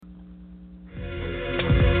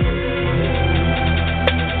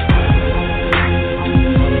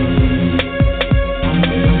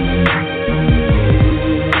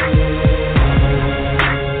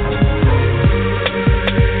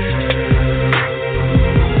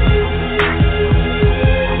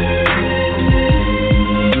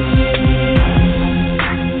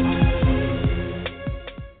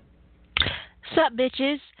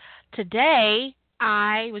bitches. Today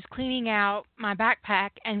I was cleaning out my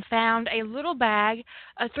backpack and found a little bag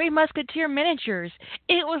of Three Musketeer miniatures.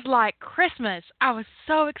 It was like Christmas. I was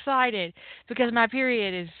so excited because my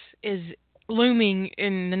period is looming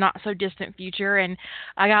in the not so distant future, and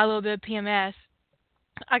I got a little bit of PMS.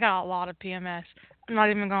 I got a lot of PMS. I'm not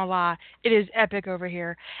even gonna lie. It is epic over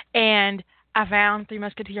here. And I found Three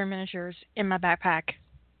Musketeer miniatures in my backpack.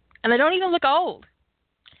 And they don't even look old.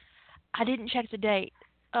 I didn't check the date.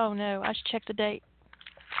 Oh no, I should check the date.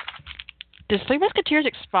 Does Three Musketeers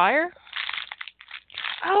expire?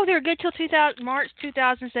 Oh, they're good till 2000, March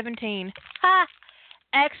 2017. Ha!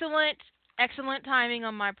 Excellent, excellent timing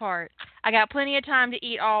on my part. I got plenty of time to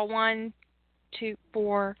eat all one, two,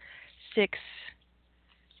 four, six,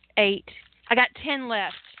 eight. I got 10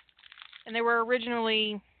 left. And they were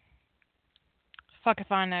originally, fuck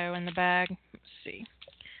if I know, in the bag. Let's see.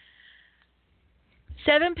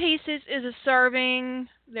 7 pieces is a serving.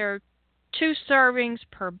 There are 2 servings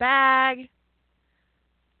per bag.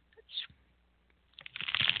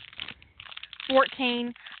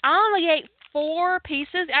 14. I only ate 4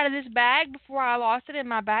 pieces out of this bag before I lost it in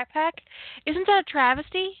my backpack. Isn't that a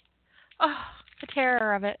travesty? Oh, the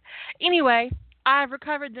terror of it. Anyway, I've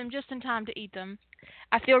recovered them just in time to eat them.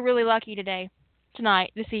 I feel really lucky today.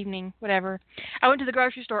 Tonight, this evening, whatever. I went to the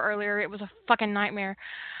grocery store earlier. It was a fucking nightmare.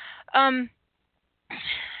 And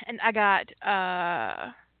I got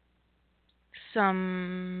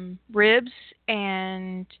some ribs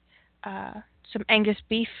and some Angus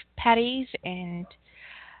beef patties, and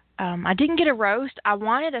I didn't get a roast. I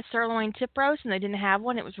wanted a sirloin tip roast, and they didn't have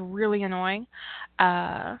one. It was really annoying.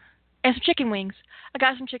 And some chicken wings. I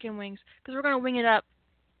got some chicken wings because we're going to wing it up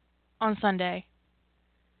on Sunday.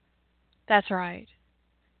 That's right.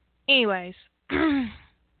 Anyways.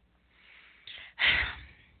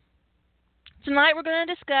 Tonight we're going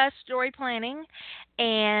to discuss story planning,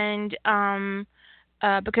 and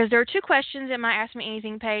because there are 2 questions in my Ask Me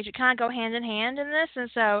Anything page that kind of go hand in hand in this, and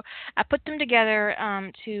so I put them together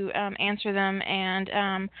to answer them, and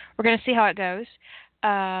we're going to see how it goes.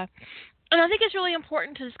 And I think it's really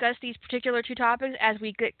important to discuss these particular 2 topics as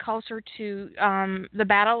we get closer to the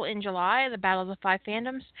battle in July, the Battle of the 5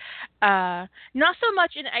 Fandoms. Not so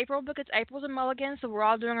much in April because April's a mulligan, so we're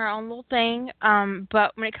all doing our own little thing.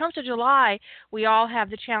 But when it comes to July, we all have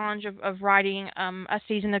the challenge of writing a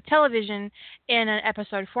season of television in an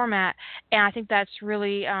episode format. And I think that's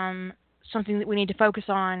really something that we need to focus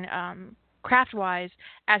on craft-wise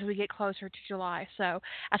as we get closer to July. So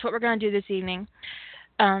that's what we're going to do this evening.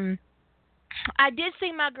 I did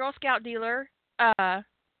see my Girl Scout dealer,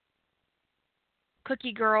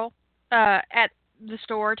 Cookie Girl, at the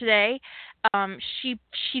store today. She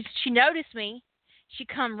noticed me. She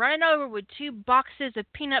come running over with 2 boxes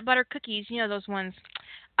of peanut butter cookies. You know those ones.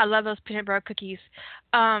 I love those peanut butter cookies.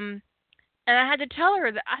 And I had to tell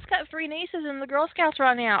her that I've got 3 nieces in the Girl Scouts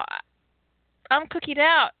right now. I'm cookied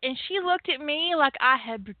out. And she looked at me like I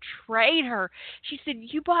had betrayed her. She said,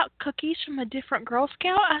 "You bought cookies from a different Girl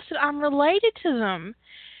Scout?" I said, "I'm related to them."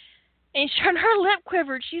 And her lip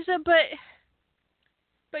quivered. She said,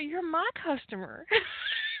 but you're my customer.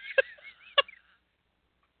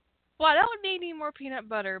 Well, I don't need any more peanut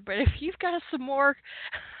butter, but if you've got some more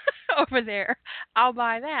over there, I'll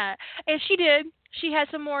buy that. And she did. She had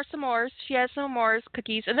some more s'mores. She had some more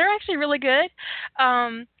cookies, and they're actually really good.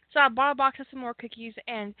 So I bought a box of some more cookies,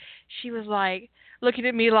 and she was like looking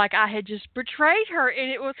at me like I had just betrayed her,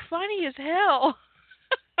 and it was funny as hell.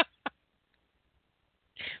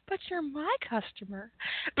 But you're my customer.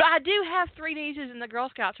 But I do have 3 nieces in the Girl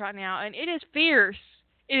Scouts right now, and it is fierce.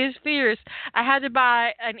 It is fierce. I had to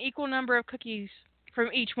buy an equal number of cookies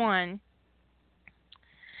from each one.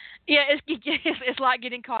 Yeah, it's like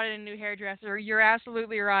getting caught in a new hairdresser. You're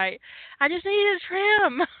absolutely right. I just needed a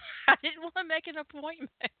trim. I didn't want to make an appointment.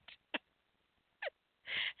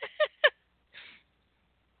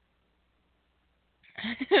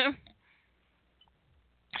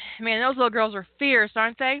 Man, those little girls are fierce,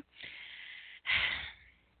 aren't they?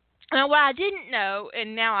 Now, what I didn't know,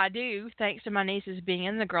 and now I do, thanks to my nieces being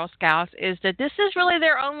in the Girl Scouts, is that this is really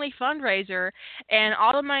their only fundraiser, and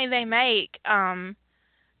all the money they make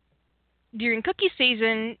during cookie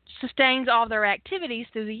season sustains all their activities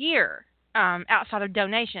through the year. Outside of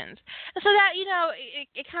donations. And so that,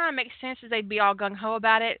 it kind of makes sense that they'd be all gung-ho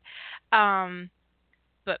about it.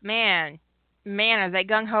 But man, are they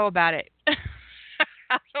gung-ho about it.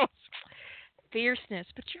 Fierceness.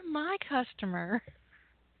 But you're my customer.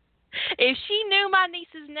 If she knew my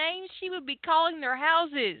niece's name, she would be calling their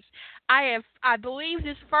houses. I believe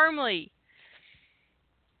this firmly.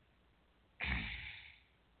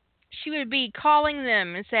 She would be calling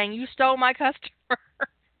them and saying, "You stole my customer."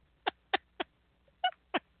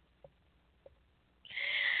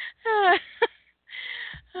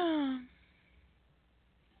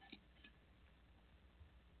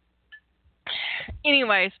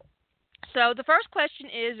 Anyways, so the first question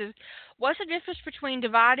is what's the difference between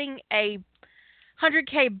dividing a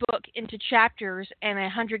 100K book into chapters and a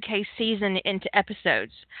 100K season into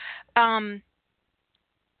episodes? Um,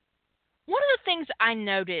 One of the things I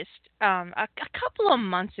noticed a couple of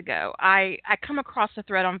months ago, I come across a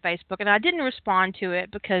thread on Facebook, and I didn't respond to it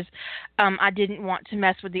because I didn't want to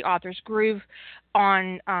mess with the author's groove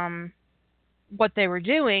on what they were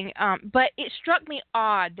doing. But it struck me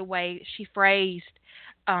odd the way she phrased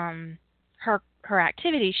her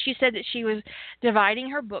activities. She said that she was dividing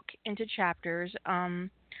her book into chapters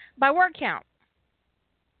by word count.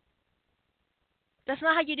 That's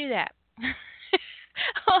not how you do that.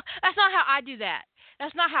 That's not how I do that.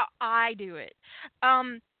 That's not how I do it.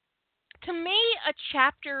 Um, to me, a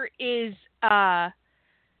chapter is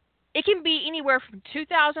it can be anywhere from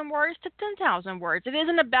 2,000 words to 10,000 words. It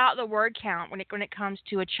isn't about the word count when it comes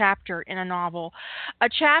to a chapter in a novel. A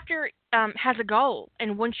chapter has a goal,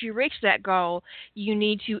 and once you reach that goal, you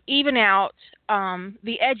need to even out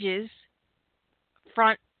the edges,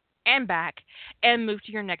 front and back, and move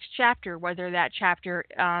to your next chapter. Whether that chapter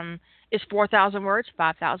is 4,000 words,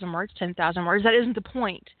 5,000 words, 10,000 words, that isn't the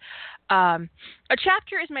point. A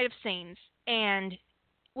chapter is made of scenes, and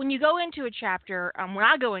when you go into a chapter, when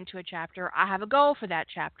I go into a chapter, I have a goal for that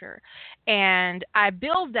chapter, and I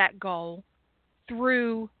build that goal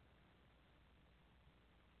through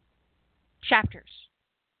chapters,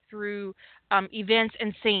 through events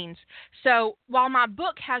and scenes. So while my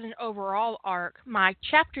book has an overall arc, my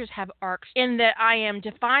chapters have arcs in that I am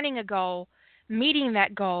defining a goal, meeting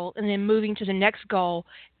that goal, and then moving to the next goal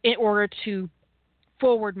in order to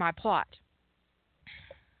forward my plot.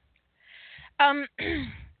 Um,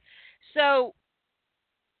 so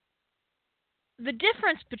the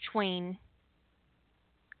difference between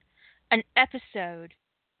an episode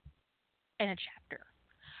and a chapter.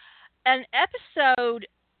 An episode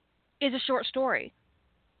is a short story.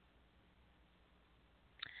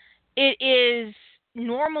 It is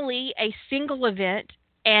normally a single event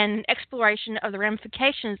and an exploration of the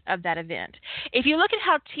ramifications of that event. If you look at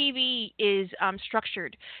how TV is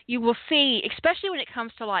structured, you will see, especially when it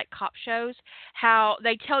comes to like cop shows, how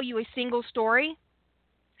they tell you a single story,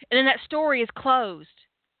 and then that story is closed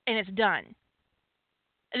and it's done,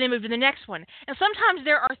 and then move to the next one. And sometimes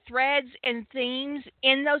there are threads and themes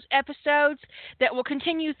in those episodes that will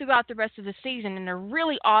continue throughout the rest of the season. And a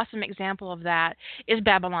really awesome example of that is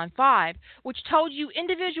Babylon 5, which told you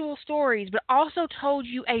individual stories, but also told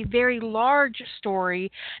you a very large story,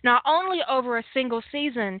 not only over a single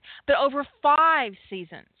season, but over 5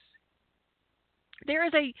 seasons. There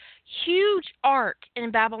is a huge arc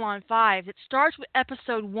in Babylon 5 that starts with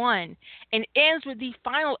episode 1 and ends with the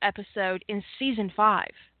final episode in season 5.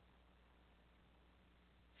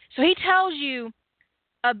 So he tells you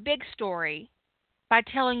a big story by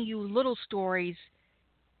telling you little stories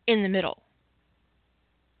in the middle.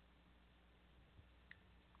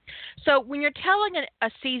 So when you're telling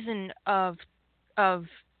a season of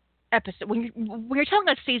episode, when you're telling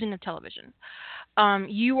a season of television,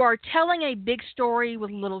 you are telling a big story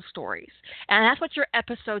with little stories. And that's what your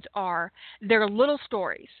episodes are. They're little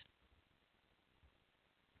stories.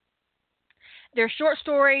 They're short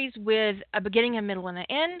stories with a beginning, a middle, and an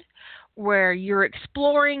end, where you're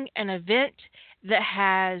exploring an event that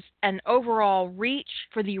has an overall reach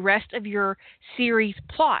for the rest of your series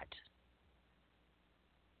plot.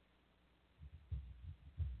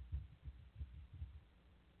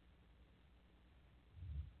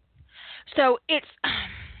 So it's,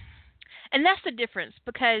 and that's the difference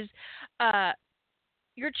because uh,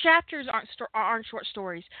 your chapters aren't short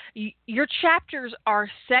stories. Your chapters are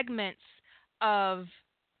segments of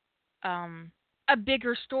a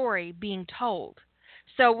bigger story being told.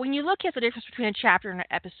 So when you look at the difference between a chapter and an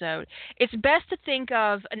episode, it's best to think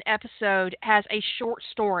of an episode as a short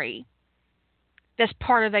story that's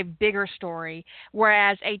part of a bigger story,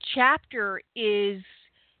 whereas a chapter is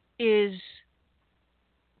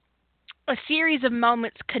a series of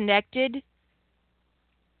moments connected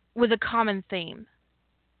with a common theme.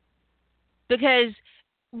 Because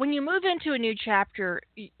when you move into a new chapter,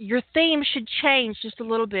 your theme should change just a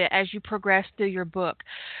little bit as you progress through your book.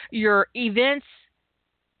 Your events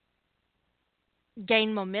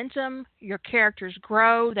gain momentum, your characters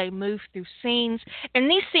grow, they move through scenes, and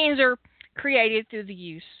these scenes are created through the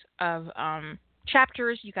use of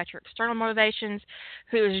chapters. You got your external motivations,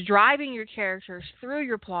 who is driving your characters through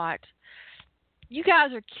your plot. You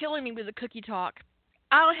guys are killing me with the cookie talk.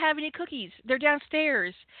 I don't have any cookies. They're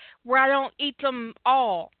downstairs where I don't eat them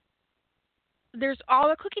all. There's all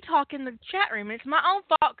the cookie talk in the chat room, and it's my own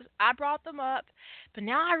fault because I brought them up. But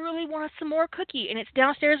now I really want some more cookie, and it's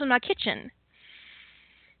downstairs in my kitchen.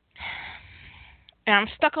 and I'm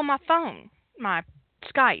stuck on my phone, my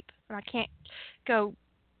Skype, and I can't go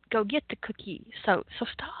get the cookie. So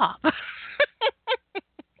stop.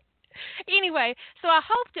 Anyway, so I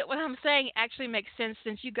hope that what I'm saying actually makes sense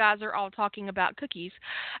since you guys are all talking about cookies.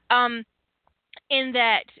 Um, in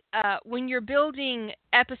that when you're building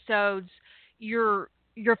episodes, you're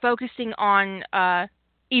focusing on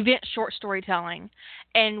event short storytelling,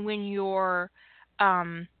 and when you're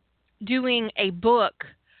um, doing a book,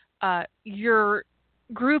 you're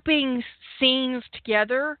grouping scenes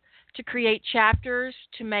together to create chapters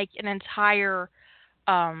to make an entire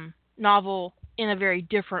novel in a very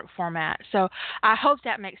different format. So I hope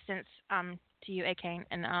that makes sense to you, Akane.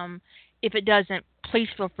 And if it doesn't, please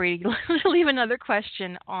feel free to leave another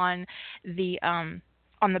question on the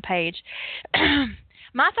page.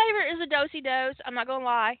 My favorite is the Do-si-dos. I'm not gonna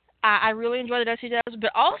lie. I really enjoy the Do-si-dos,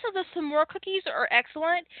 but also the s'more cookies are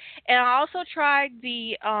excellent. And I also tried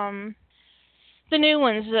the new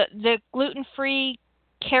ones, the gluten free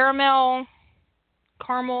caramel,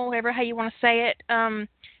 whatever how you want to say it.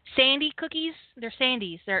 Sandy cookies. They're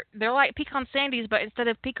sandies. They're like pecan sandies, but instead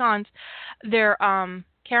of pecans, they're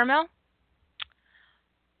caramel.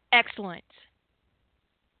 Excellent,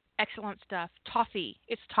 excellent stuff. Toffee.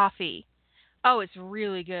 It's toffee. Oh, it's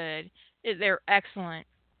really good. They're excellent.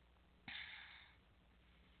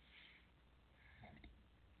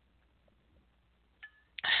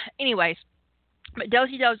 Anyways, but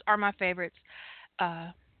Do-si-dos are my favorites.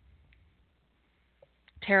 Uh,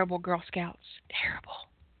 Terrible Girl Scouts. Terrible,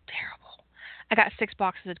 terrible. I got 6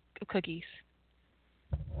 boxes of cookies.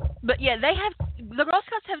 But yeah, they have the Girl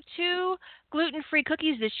Scouts have two gluten-free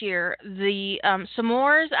cookies this year. The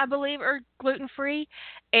s'mores, I believe, are gluten-free,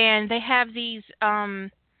 and they have these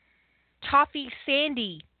toffee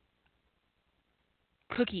sandy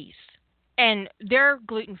cookies, and they're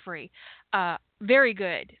gluten-free. Very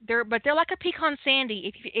good. They're like a pecan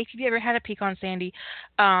sandy. If you've ever had a pecan sandy,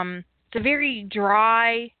 it's a very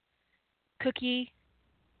dry cookie,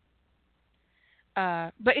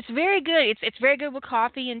 but it's very good. It's very good with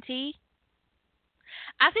coffee and tea.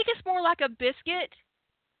 I think it's more like a biscuit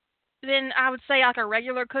than I would say like a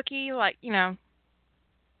regular cookie. Like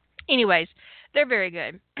Anyways, they're very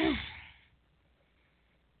good.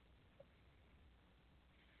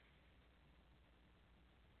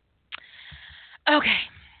 Okay,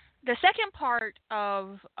 the second part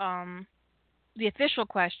of the official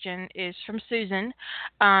question is from Susan,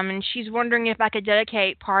 and she's wondering if I could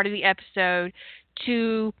dedicate part of the episode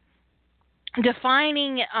to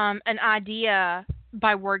defining an idea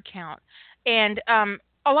by word count. And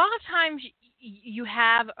a lot of times you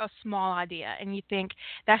have a small idea and you think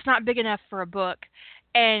that's not big enough for a book.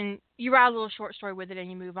 And you write a little short story with it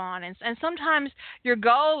and you move on. And sometimes your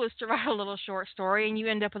goal is to write a little short story and you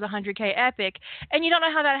end up with a 100K epic and you don't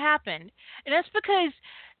know how that happened. And that's because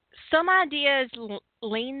some ideas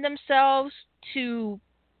lean themselves to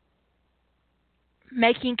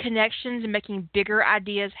making connections and making bigger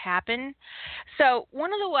ideas happen. So,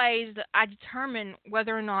 one of the ways that I determine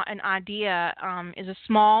whether or not an idea is a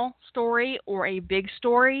small story or a big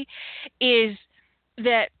story is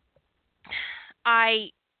that I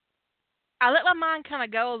I let my mind kind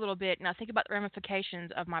of go a little bit and I think about the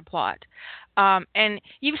ramifications of my plot. And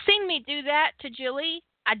you've seen me do that to Jilly.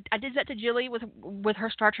 I did that to Jilly with her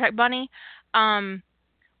Star Trek bunny, um,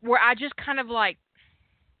 where I just kind of like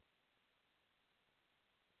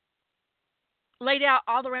laid out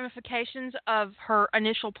all the ramifications of her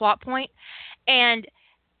initial plot point, and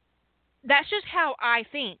that's just how I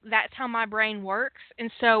think. That's how my brain works.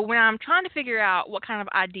 And so when I'm trying to figure out what kind of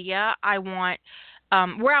idea I want,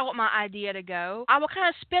 where I want my idea to go, I will kind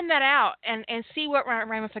of spin that out and see what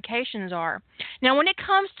ramifications are. Now, when it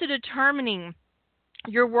comes to determining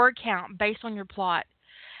your word count based on your plot,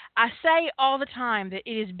 I say all the time that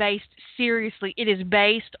it is based seriously. It is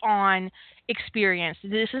based on experience.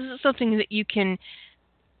 This isn't something that you can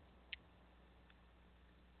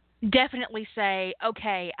definitely say,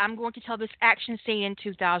 okay, I'm going to tell this action scene in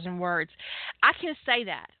 2,000 words. I can say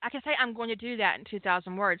that. I can say I'm going to do that in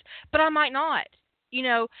 2,000 words, but I might not, you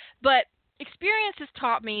know. But experience has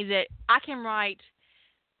taught me that I can write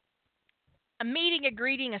a meeting, a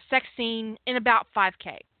greeting, a sex scene in about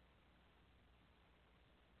 5K.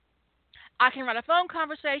 I can write a phone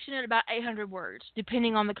conversation in about 800 words,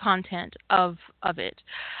 depending on the content of it.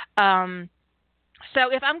 Um,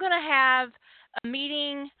 so if I'm going to have a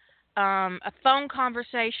meeting, a phone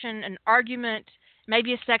conversation, an argument,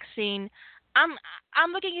 maybe a sex scene, I'm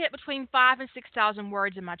I'm looking at between 5 and 6,000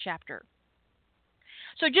 words in my chapter.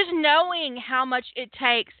 So just knowing how much it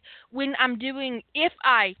takes when I'm doing, if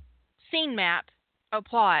I scene map, a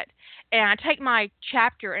plot and I take my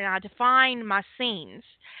chapter and I define my scenes,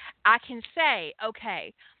 I can say,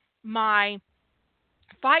 okay, my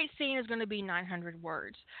fight scene is going to be 900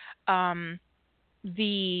 words. Um,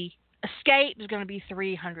 the escape is going to be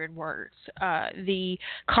 300 words. The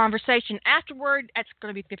conversation afterward, that's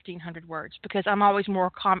going to be 1,500 words because I'm always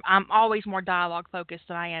more dialogue focused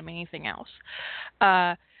than I am anything else.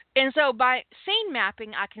 Uh, and so by scene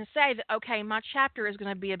mapping, I can say that okay, my chapter is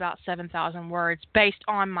going to be about 7,000 words based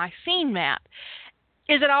on my scene map.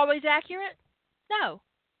 Is it always accurate? No,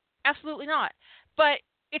 absolutely not. But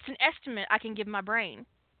it's an estimate I can give my brain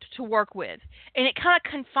to work with, and it kind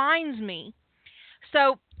of confines me.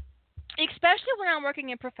 So especially when I'm working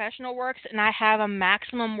in professional works and I have a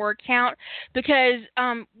maximum word count, because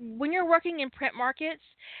when you're working in print markets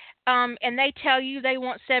and they tell you they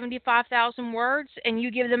want 75,000 words and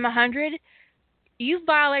you give them 100, you've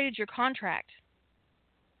violated your contract.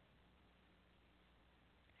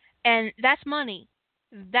 And that's money.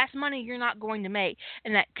 That's money you're not going to make.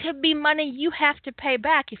 And that could be money you have to pay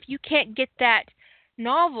back if you can't get that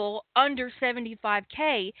novel under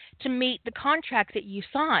 75K to meet the contract that you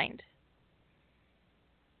signed.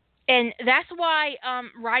 And that's why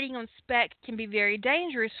writing on spec can be very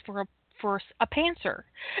dangerous for a pantser.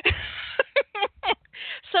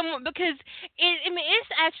 Some because I mean, it's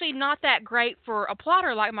actually not that great for a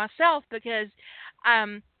plotter like myself because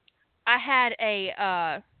um, I had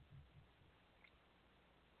a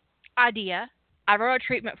idea. I wrote a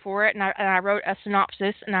treatment for it, and I wrote a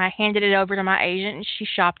synopsis, and I handed it over to my agent, and she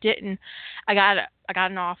shopped it, and I got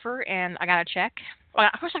an offer, and I got a check. Well,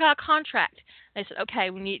 first I got a contract. They said, okay,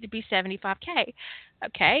 we need it to be 75K.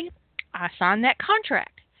 Okay, I signed that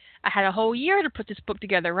contract. I had a whole year to put this book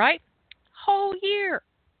together, right? Whole year.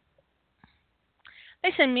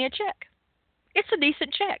 They send me a check. It's a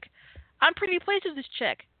decent check. I'm pretty pleased with this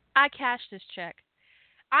check. I cashed this check.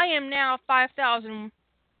 I am now $5,000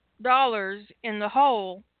 in the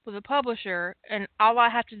hole with a publisher, and all I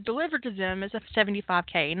have to deliver to them is a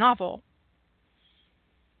 75K novel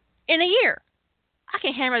in a year. I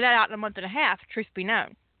can hammer that out in a month and a half, truth be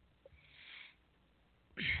known.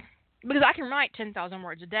 Because I can write 10,000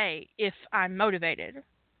 words a day if I'm motivated.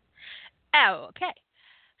 Oh, okay.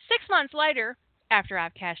 6 months later, after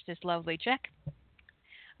I've cashed this lovely check,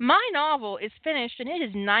 my novel is finished and it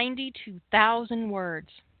is 92,000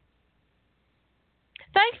 words.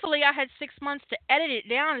 Thankfully, I had 6 months to edit it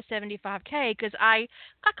down to 75K because I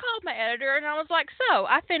called my editor and I was like, so,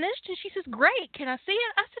 I finished? And she says, great, can I see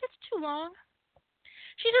it? I said, it's too long.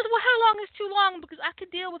 She says, well, how long is too long? Because I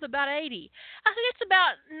could deal with about 80. I said, it's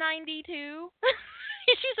about 92.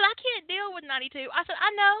 She said, I can't deal with 92. I said,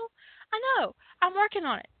 I know. I'm working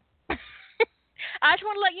on it. I just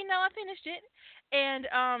want to let you know I finished it. And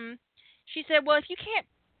she said, well, if you can't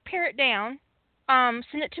pare it down,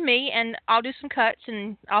 send it to me, and I'll do some cuts,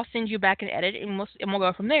 and I'll send you back an edit, and we'll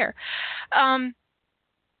go from there.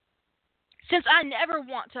 Since I never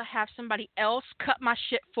want to have somebody else cut my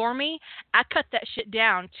shit for me, I cut that shit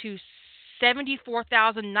down to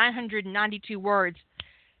 74,992 words.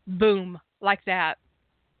 Boom, like that.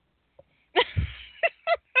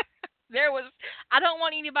 I don't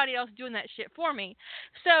want anybody else doing that shit for me.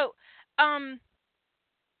 So,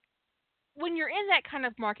 when you're in that kind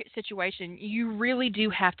of market situation, you really do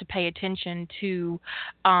have to pay attention to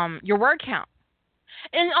your word count.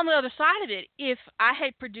 And on the other side of it, if I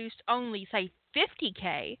had produced only, say,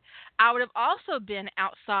 50K, I would have also been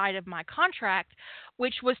outside of my contract,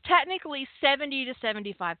 which was technically 70 to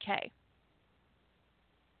 75K.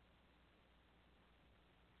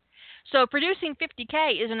 So producing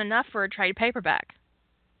 50K isn't enough for a trade paperback.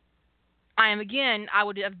 I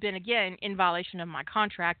would have been again in violation of my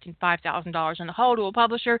contract and $5,000 in the hole to a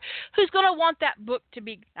publisher who's going to want that book to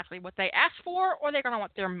be exactly what they asked for, or they're going to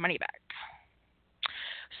want their money back.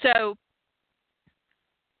 So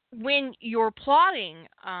when you're plotting,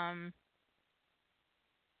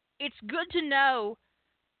 it's good to know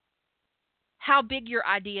how big your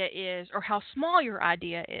idea is or how small your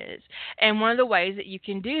idea is. And one of the ways that you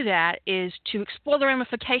can do that is to explore the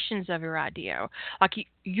ramifications of your idea, like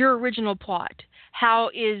your original plot.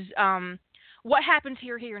 What happens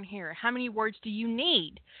here, here, and here? How many words do you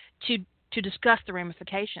need to discuss the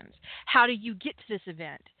ramifications? How do you get to this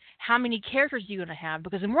event? How many characters are you going to have?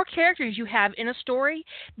 Because the more characters you have in a story,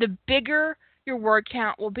 the bigger your word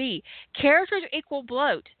count will be. Characters equal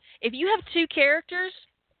bloat. If you have 2 characters,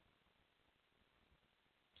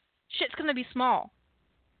 shit's going to be small.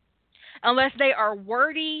 Unless they are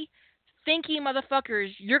wordy, thinky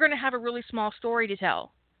motherfuckers, you're going to have a really small story to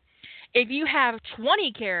tell. If you have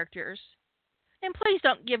 20 characters, And please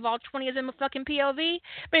don't give all 20 of them a fucking POV.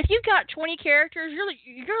 But if you've got 20 characters,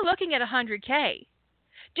 you're looking at 100K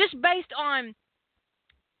just based on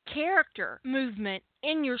character movement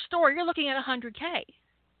in your story. You're looking at 100K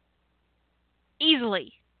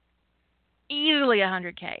easily,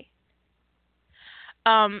 100K.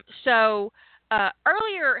 So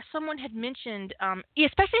earlier someone had mentioned,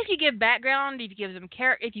 especially if you give background, if you give them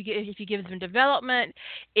if you give them development,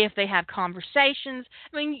 if they have conversations.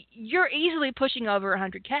 I mean, you're easily pushing over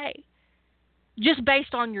 100K just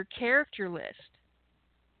based on your character list.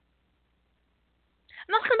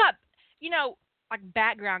 I'm not talking about, like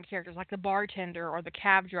background characters, like the bartender or the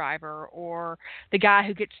cab driver or the guy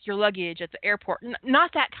who gets your luggage at the airport.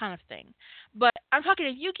 Not that kind of thing. But I'm talking,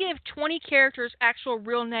 if you give 20 characters actual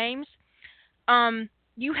real names,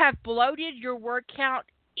 you have bloated your word count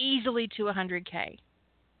easily to 100K.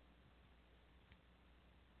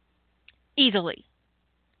 Easily.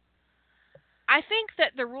 I think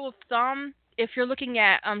that the rule of thumb, if you're looking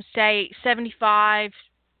at, say, 75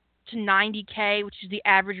 to 90K, which is the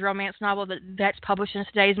average romance novel that's published in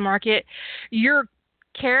today's market, your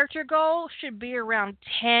character goal should be around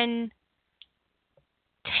 10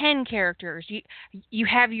 characters. You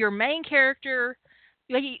have your main character.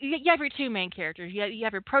 You have your two main characters. You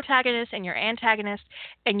have your protagonist and your antagonist,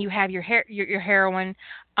 and you have your heroine.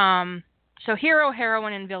 So hero,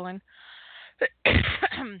 heroine, and villain.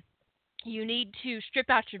 You need to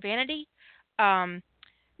strip out your vanity.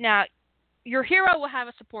 Now, your hero will have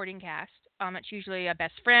a supporting cast. It's usually a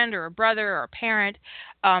best friend or a brother or a parent.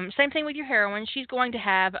 Same thing with your heroine. She's going to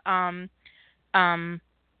have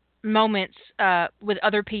moments with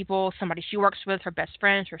other people, somebody she works with, her best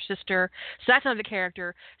friend, her sister. So that's another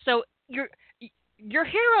character. So your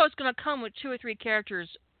hero is going to come with 2 or 3 characters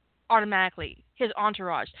automatically, his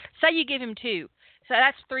entourage. Say you give him 2. So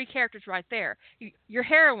that's 3 characters right there. Your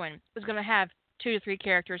heroine is going to have 2 to 3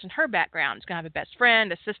 characters in her background. It's going to have a best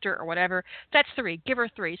friend, a sister, or whatever. That's 3. Give her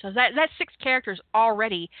 3. So that's 6 characters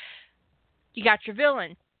already. You got your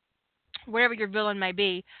villain, whatever your villain may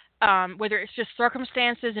be, whether it's just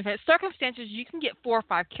circumstances. If it's circumstances, you can get 4 or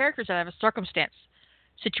 5 characters out of a circumstance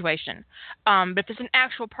situation. But if it's an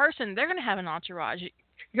actual person, they're going to have an entourage.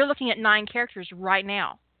 You're looking at 9 characters right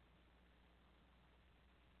now.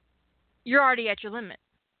 You're already at your limit.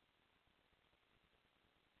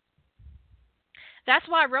 That's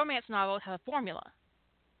why romance novels have a formula.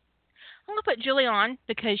 I'm going to put Julie on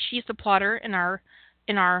because she's the plotter in our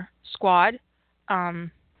squad.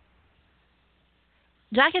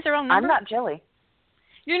 Did I get the wrong number? I'm not Jilly.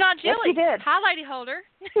 You're not Jilly. Yes, you did. Hi, Lady Holder.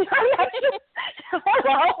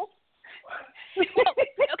 Hello.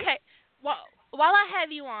 Okay. Well, while I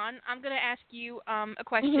have you on, I'm going to ask you a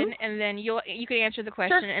question, and then you can answer the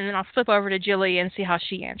question, Sure. and then I'll flip over to Jilly and see how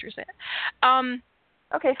she answers it.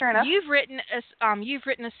 Okay, fair enough. You've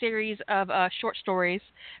written a series of short stories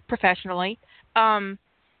professionally. How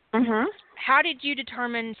did you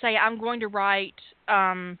determine, say, I'm going to write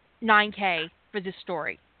 9K for this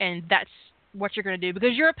story, and that's what you're going to do?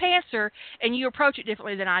 Because you're a pantser, and you approach it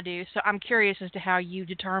differently than I do, so I'm curious as to how you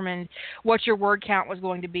determined what your word count was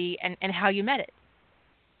going to be and how you met it.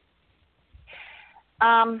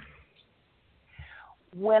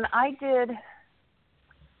 When I did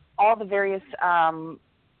all the various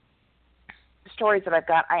stories that I've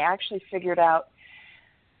got, I actually figured out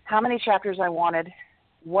how many chapters I wanted,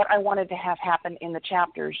 what I wanted to have happen in the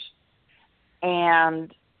chapters,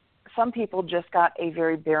 and some people just got a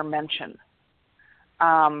very bare mention.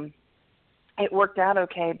 It worked out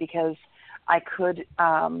okay because I could,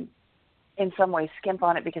 in some ways, skimp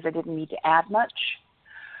on it because I didn't need to add much.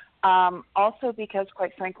 Also because,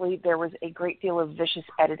 quite frankly, there was a great deal of vicious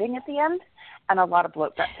editing at the end, and a lot of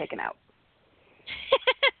bloat got taken out.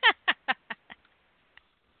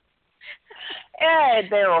 And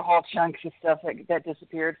there were whole chunks of stuff that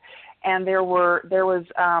disappeared, and there was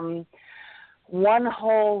one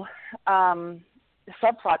whole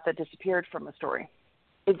subplot that disappeared from the story.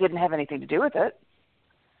 It didn't have anything to do with it.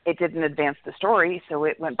 It didn't advance the story, so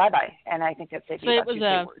it went bye-bye. And I think that saved me about 2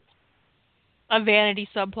 words. A vanity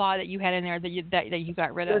subplot that you had in there that you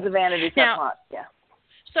got rid of. It was a vanity subplot, yeah.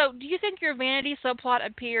 So do you think your vanity subplot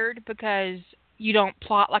appeared because you don't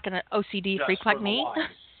plot like an OCD freak like me?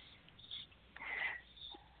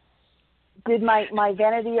 Did my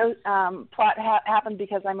vanity plot happen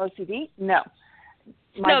because I'm OCD? No.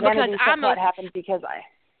 My because vanity subplot happened because I...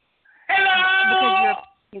 Hello! Because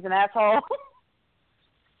he's an asshole.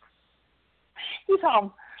 He's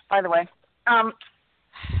home, by the way. I'm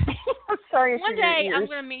sorry. One day I'm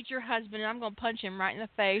going to meet your husband and I'm going to punch him right in the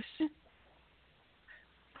face.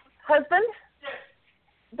 Husband?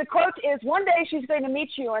 The quote is, one day she's going to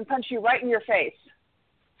meet you and punch you right in your face.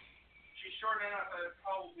 She's short enough that it'd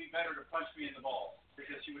probably be better to punch me in the balls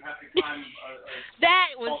because she would have to climb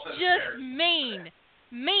That was just mean.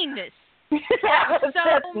 Meanness. That was so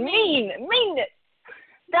just meanness.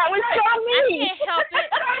 That was so mean. I can't help it.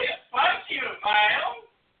 Punch you, Miles.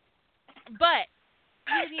 But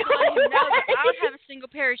you need to let him know that I don't have a single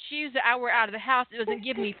pair of shoes that I wear out of the house. It doesn't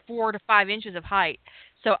give me 4 to 5 inches of height.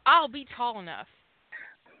 So I'll be tall enough.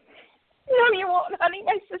 No, you won't, honey.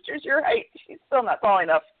 My sister's your height. She's still not tall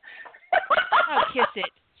enough. Oh, kiss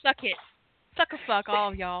it. Suck it. Suck a fuck,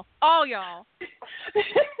 all of y'all. All y'all.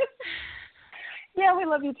 Yeah, we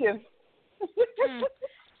love you too.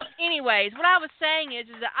 Anyways, what I was saying is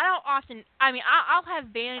that I don't often, I'll have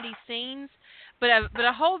vanity scenes, but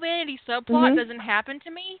a whole vanity subplot doesn't happen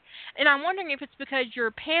to me. And I'm wondering if it's because you're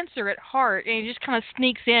a pantser at heart and it just kind of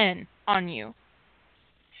sneaks in on you.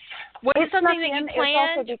 Was it something that you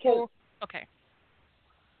planned? Okay.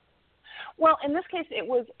 Well, in this case, it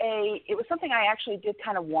was something I actually did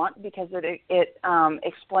kind of want because it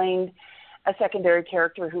explained a secondary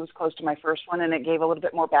character who was close to my first one, and it gave a little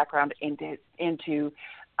bit more background into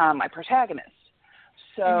my protagonist.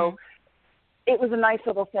 So it was a nice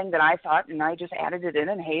little thing that I thought, and I just added it in,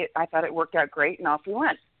 and hey, I thought it worked out great, and off we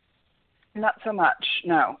went. Not so much.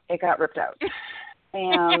 No, it got ripped out.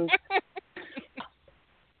 And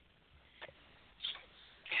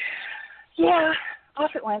yeah,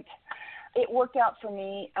 off it went. It worked out for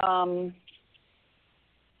me.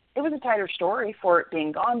 It was a tighter story for it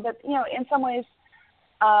being gone, but in some ways,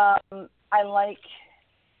 I liked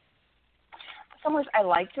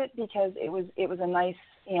it because it was a nice,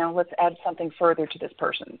 let's add something further to this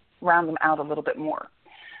person, round them out a little bit more.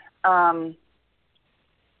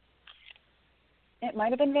 It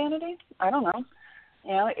might have been vanity. I don't know.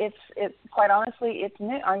 It's quite honestly, it's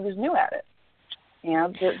new. I was new at it.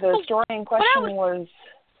 The story in question was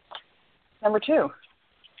number 2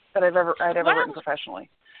 that I'd ever written professionally.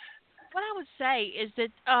 What I would say is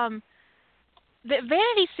that the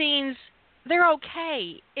vanity scenes, they're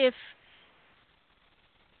okay if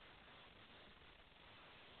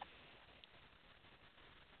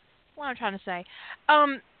what I'm trying to say.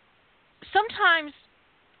 Sometimes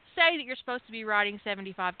say that you're supposed to be writing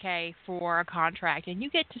 $75K for a contract and you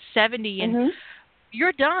get to 70 and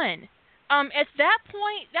you're done. At that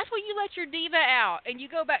point, that's when you let your diva out and you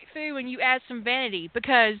go back through and you add some vanity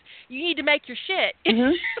because you need to make your shit.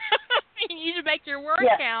 You need to make your word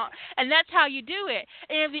count, and that's how you do it.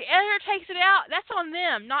 And if the editor takes it out, that's on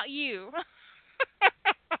them, not you.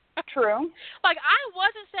 True. Like, I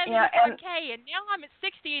wasn't 75K, and now I'm at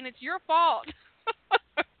 60, and it's your fault.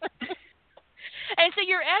 And so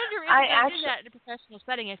your editor isn't going to do that in a professional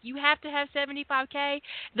setting. If you have to have 75K,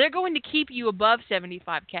 they're going to keep you above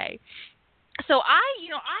 75K. So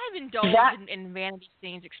I've indulged in vanity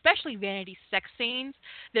scenes, especially vanity sex scenes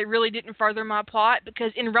that really didn't further my plot,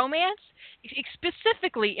 because in romance,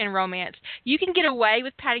 specifically in romance, you can get away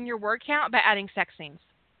with padding your word count by adding sex scenes.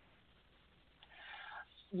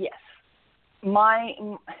 Yes.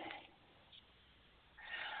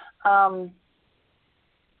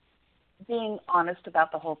 Being honest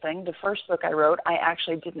about the whole thing, the first book I wrote, I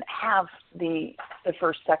actually didn't have the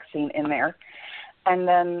first sex scene in there. And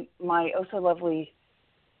then my oh so lovely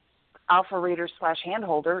alpha reader /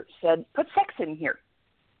 handholder said, put sex in here.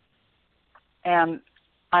 And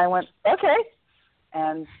I went, okay.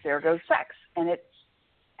 And there goes sex. And it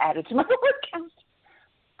added to my word count.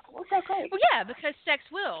 Was that great? Well, yeah, because sex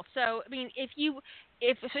will. So, I mean,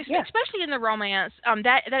 especially in the romance,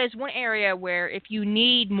 that is one area where if you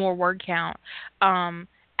need more word count,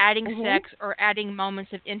 adding sex or adding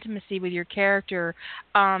moments of intimacy with your character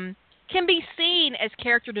can be seen as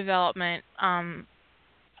character development,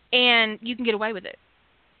 and you can get away with it.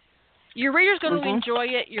 Your reader's going to enjoy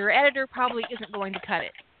it. Your editor probably isn't going to cut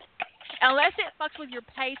it, unless it fucks with your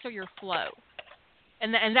pace or your flow,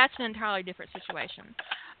 and that's an entirely different situation.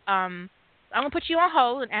 I'm going to put you on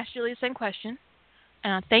hold and ask Julie the same question.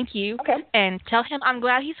 Thank you. Okay. And tell him I'm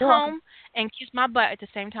glad he's You're home welcome. and kiss my butt at the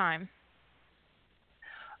same time.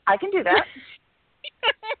 I can do that.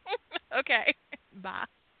 Okay. Bye.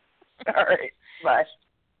 All right. Bye.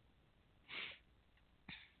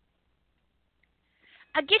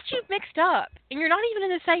 I get you mixed up, and you're not even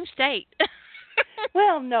in the same state.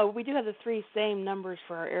 Well, no, we do have the 3 same numbers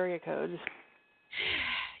for our area codes.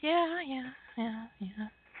 Yeah.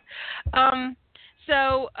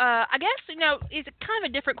 So I guess it's kind of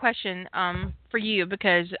a different question for you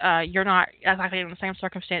because you're not exactly in the same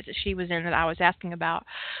circumstance that she was in that I was asking about.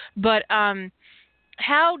 But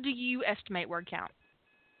how do you estimate word count?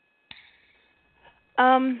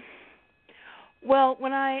 Well,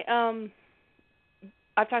 when I've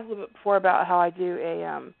talked a little bit before about how I do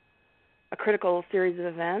a critical series of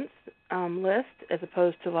events list as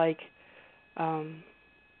opposed to like a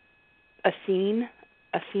scene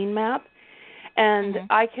map. And Mm-hmm.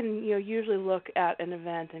 I can, usually look at an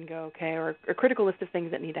event and go, okay, or a critical list of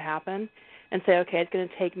things that need to happen, and say, okay, it's going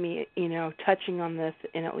to take me, touching on this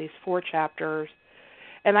in at least 4 chapters,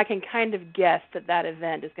 and I can kind of guess that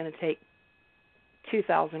event is going to take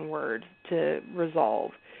 2,000 words to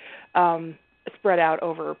resolve, spread out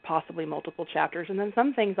over possibly multiple chapters. And then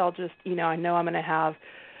some things I'll just, I know I'm going to have,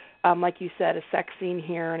 like you said, a sex scene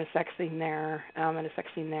here and a sex scene there, and a sex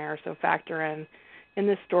scene there. So factor in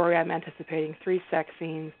this story, I'm anticipating 3 sex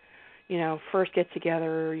scenes. First get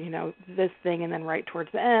together, this thing, and then right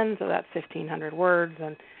towards the end. So that's 1,500 words.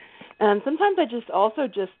 And sometimes I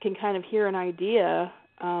just can kind of hear an idea.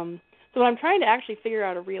 So when I'm trying to actually figure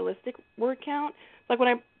out a realistic word count, like when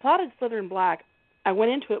I plotted Slytherin Black, I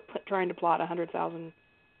went into it trying to plot 100,000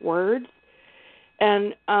 words.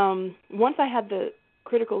 And once I had the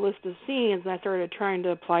critical list of scenes and I started trying to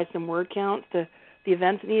apply some word counts to the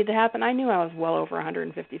events that needed to happen, I knew I was well over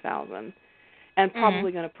 150,000 and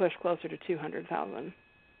probably going to push closer to 200,000. Well,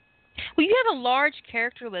 you have a large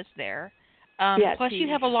character list there. Plus, you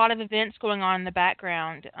have a lot of events going on in the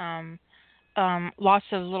background. Lots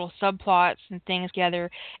of little subplots and things together.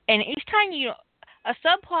 And each time a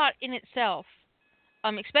subplot in itself,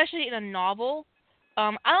 especially in a novel,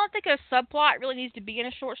 I don't think a subplot really needs to be in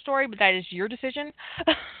a short story, but that is your decision.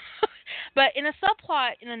 But in a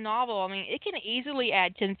subplot in a novel, it can easily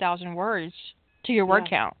add 10,000 words to your word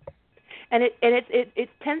count. And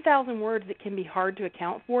it's 10,000 words that can be hard to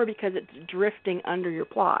account for because it's drifting under your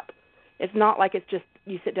plot. It's not like it's just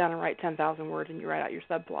you sit down and write 10,000 words and you write out your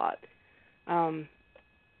subplot.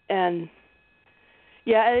 And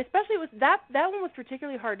yeah, especially with that one was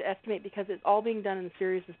particularly hard to estimate because it's all being done in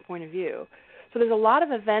Sirius's point of view. So there's a lot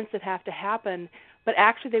of events that have to happen, but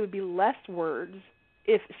actually they would be less words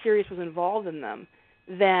if Sirius was involved in them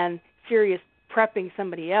than Sirius prepping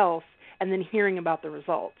somebody else and then hearing about the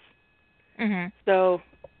results. Mm-hmm. So,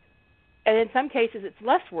 and in some cases it's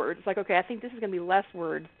less words. It's like, okay, I think this is going to be less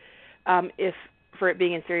words if for it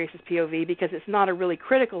being in Sirius's POV because it's not a really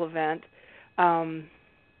critical event. And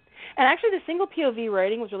actually the single POV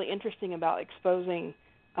writing was really interesting about exposing,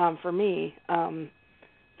 for me, some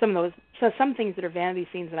things that are vanity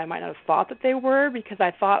scenes that I might not have thought that they were because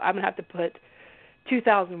I thought I'm going to have to put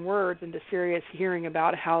 2,000 words into Sirius hearing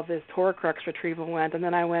about how this Horcrux retrieval went, and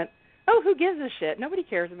then I went, oh, who gives a shit? Nobody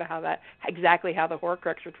cares about exactly how the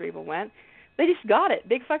Horcrux retrieval went. They just got it.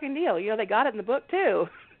 Big fucking deal. They got it in the book too.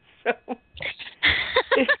 So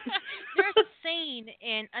there's a scene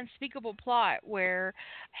in Unspeakable Plot where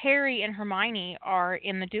Harry and Hermione are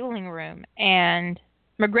in the dueling room, and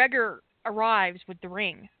McGregor arrives with the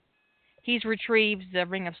ring. He's retrieved the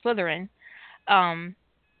Ring of Slytherin,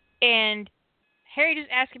 and Harry just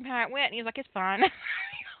asked him how it went, and he's like, it's fine.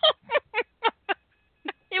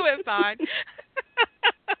 It went fine.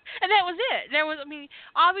 And that was it.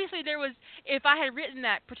 Obviously if I had written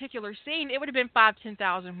that particular scene, it would have been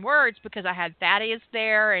 5,000-10,000 words because I had Thaddeus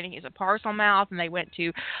there, and he's a Parselmouth, and they went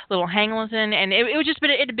to Little Hangleton, and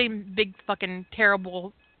it'd been big fucking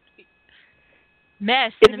terrible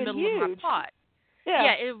mess in the middle of my plot.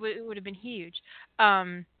 Yeah, it would have been huge.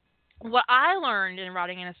 What I learned in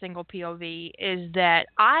writing in a single POV is that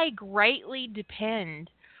I greatly depend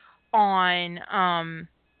on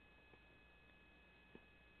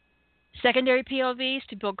secondary POVs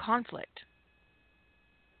to build conflict.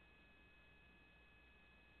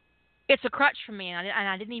 It's a crutch for me, and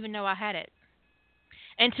I didn't even know I had it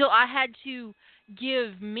until I had to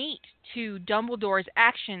give meat to Dumbledore's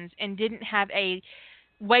actions and didn't have a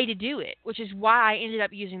way to do it, which is why I ended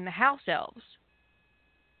up using the house elves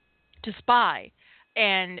to spy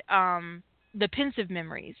and the pensive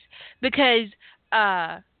memories, because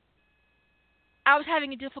I was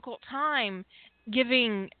having a difficult time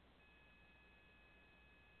giving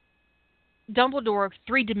Dumbledore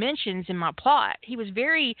 3 dimensions in my plot. He was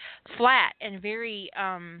very flat and very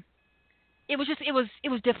it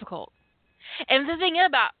was difficult. And the thing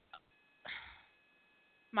about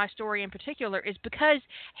my story in particular is because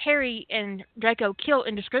Harry and Draco kill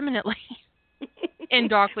indiscriminately in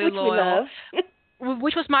Darkly Loyal,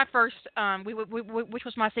 which was my first which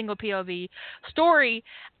was my single POV story,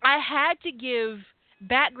 I had to give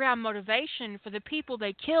background motivation for the people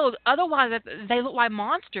they killed, otherwise they looked like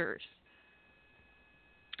monsters.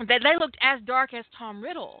 They looked as dark as Tom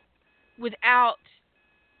Riddle without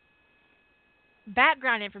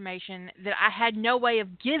background information that I had no way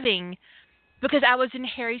of giving because I was in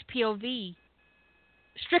Harry's POV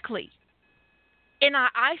strictly. And I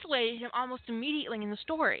isolated him almost immediately in the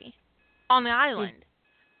story on the island.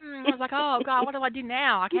 I was like, oh, God, what do I do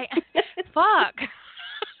now? I can't. Fuck.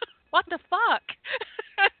 What the fuck?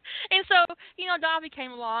 And so, Dobby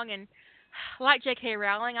came along, and like J.K.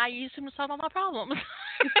 Rowling, I used him to solve all my problems.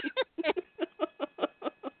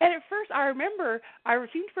 And at first, I remember, I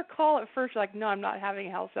seemed to recall at first, like, no, I'm not having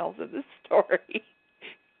house elves in this story.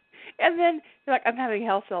 And then you're like, I'm having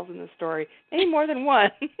house elves in this story. Maybe more than one.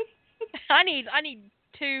 I need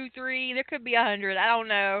 2, 3. There could be 100. I don't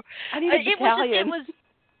know. I need a battalion.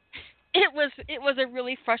 It was a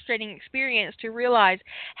really frustrating experience to realize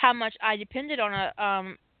how much I depended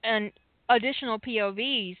on an additional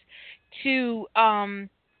POVs to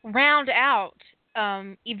round out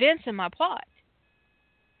events in my plot.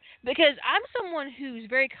 Because I'm someone who's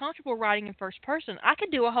very comfortable writing in first person. I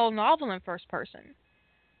could do a whole novel in first person.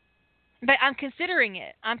 But I'm considering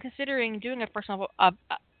it. I'm considering doing a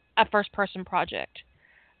first person project.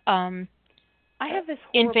 I have this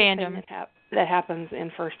horrible thing that happens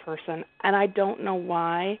in first person, and I don't know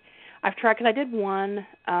why. I've tried, because I did one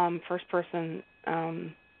first person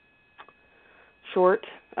short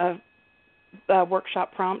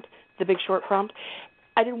workshop prompt, the Big Short prompt.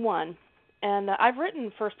 I did one. And I've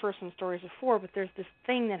written first-person stories before, but there's this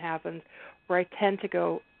thing that happens where I tend to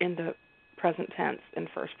go into present tense in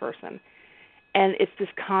first person. And it's this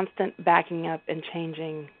constant backing up and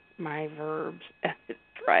changing my verbs. And it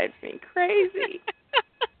drives me crazy.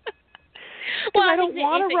 Well, I don't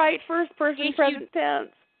want to write first-person present tense.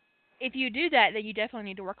 If you do that, then you definitely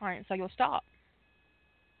need to work on it, so you'll stop.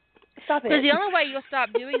 Stop it. Because the only way you'll stop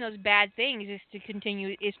doing those bad things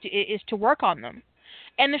is to work on them.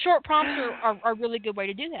 And the short prompts are a really good way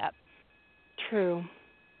to do that. True.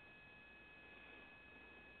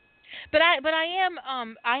 But I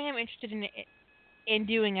am interested in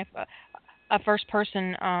doing a first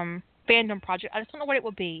person fandom project. I just don't know what it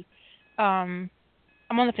will be. I'm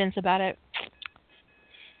on the fence about it.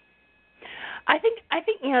 I think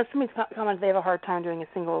somebody commented they have a hard time doing a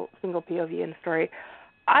single POV in a story.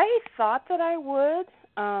 I thought that I would.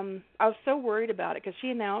 I was so worried about it because she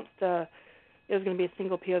announced it was going to be a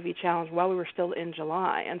single POV challenge while we were still in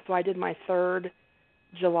July. And so I did my third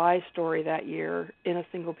July story that year in a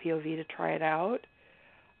single POV to try it out.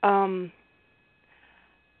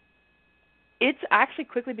 It's actually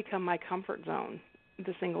quickly become my comfort zone,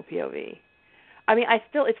 the single POV. I mean,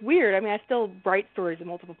 it's weird. I mean, I still write stories in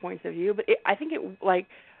multiple points of view, but I think it, like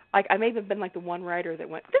I may have been like the one writer that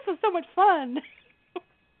went, this was so much fun.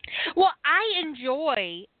 Well, I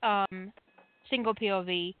enjoy single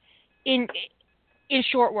POV in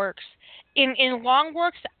short works. In long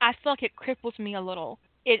works, I feel like it cripples me a little.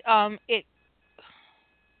 I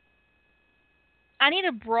need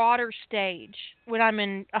a broader stage when I'm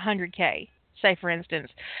in 100K, say for instance.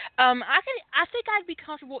 I think I'd be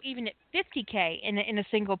comfortable even at 50K in a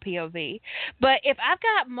single POV. But if I've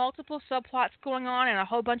got multiple subplots going on and a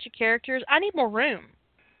whole bunch of characters, I need more room.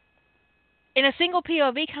 In a single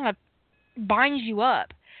POV kind of binds you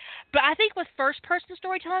up. But I think with first-person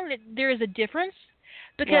storytelling, that there is a difference.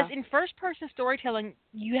 Because in first-person storytelling,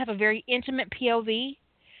 you have a very intimate POV,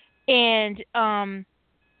 and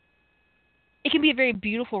it can be a very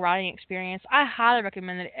beautiful writing experience. I highly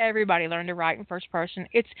recommend that everybody learn to write in first person.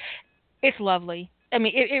 It's lovely. I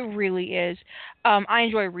mean, it really is. I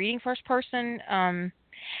enjoy reading first person.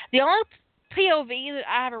 The only POV that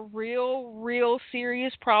I have a real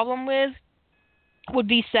serious problem with would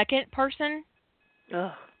be second person.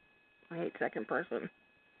 Ugh, I hate second person.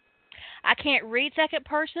 I can't read second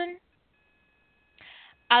person.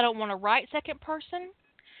 I don't want to write second person.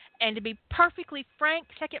 And to be perfectly frank,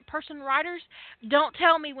 second person writers, don't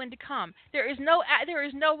tell me when to come. There is no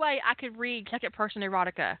way I could read second person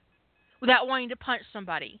erotica without wanting to punch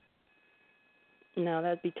somebody. No,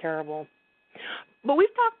 that'd be terrible. But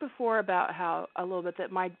we've talked before about how a little bit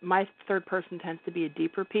that my third person tends to be a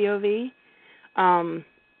deeper POV.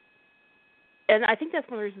 And I think that's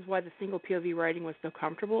one of the reasons why the single POV writing was so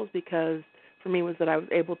comfortable, is because for me was that I was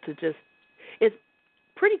able to it's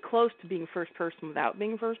pretty close to being first person without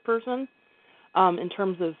being first person, in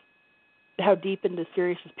terms of how deep into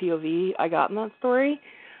Sirius's POV I got in that story.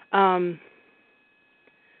 So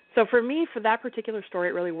for me, for that particular story,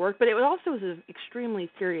 it really worked, but it also was extremely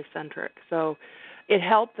Sirius-centric. So it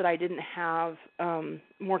helped that I didn't have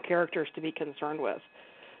more characters to be concerned with.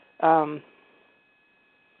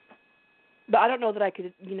 But I don't know that I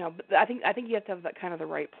could, but I think you have to have that kind of the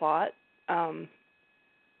right plot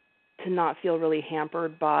to not feel really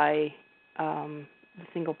hampered by the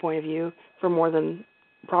single point of view for more than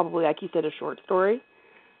probably, like you said, a short story.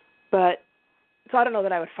 But so I don't know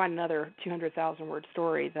that I would find another 200,000 word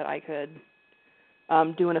story that I could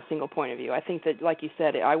doing a single point of view. I think that, like you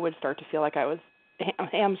said, I would start to feel like I was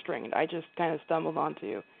hamstringed. I just kind of stumbled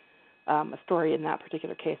onto a story in that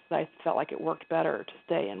particular case that I felt like it worked better to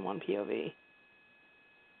stay in one POV.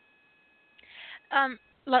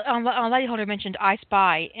 Lady Holder mentioned I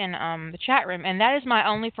Spy in the chat room, and that is my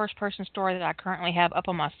only first-person story that I currently have up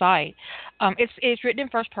on my site. It's written in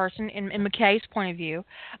first person, in McKay's point of view,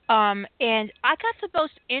 and I got the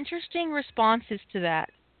most interesting responses to that,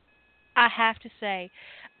 I have to say.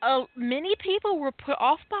 Many people were put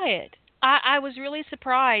off by it. I was really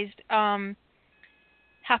surprised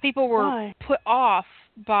how people were put off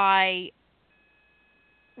by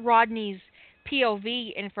Rodney's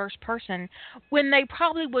POV in first person when they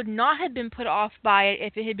probably would not have been put off by it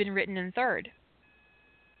if it had been written in third.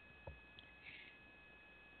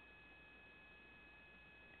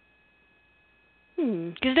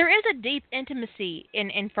 Because there is a deep intimacy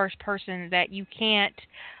in first person that you can't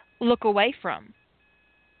look away from,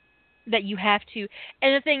 that you have to.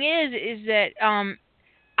 And the thing is that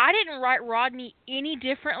I didn't write Rodney any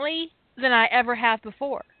differently than I ever have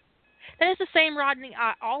before. That is the same Rodney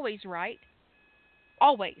I always write.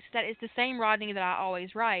 Always. That is the same Rodney that I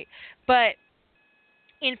always write. But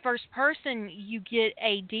in first person, you get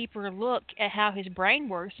a deeper look at how his brain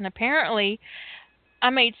works. And apparently, I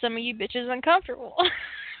made some of you bitches uncomfortable.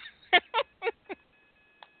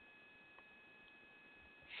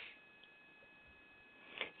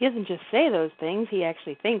 He doesn't just say those things, he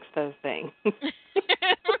actually thinks those things. But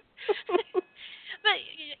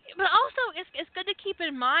also, it's good to keep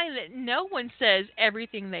in mind that no one says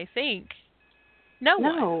everything they think. No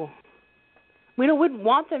one. We wouldn't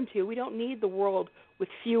want them to. We don't need the world with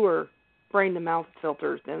fewer brain-to-mouth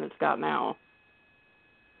filters than it's got now.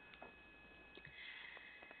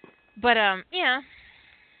 But, yeah.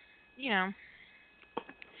 You know.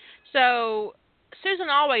 So, Susan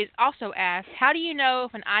always also asks, how do you know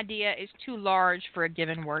if an idea is too large for a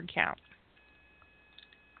given word count?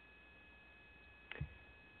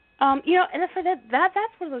 You know, and that's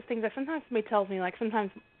one of those things that sometimes somebody tells me, like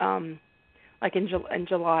sometimes, like in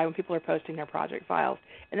July when people are posting their project files,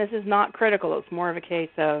 and this is not critical. It's more of a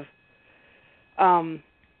case of, I'll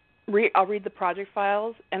read the project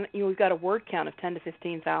files, and we've got a word count of 10 to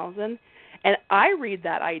 15,000, and I read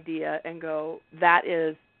that idea and go, that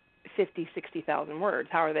is 50, 60,000 words.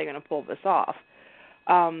 How are they going to pull this off?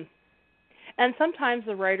 And sometimes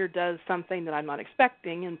the writer does something that I'm not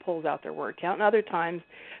expecting and pulls out their word count, and other times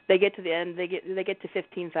they get to the end, they get to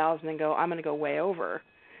 15,000 and go, I'm going to go way over.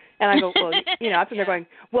 And I go, well, after they're going,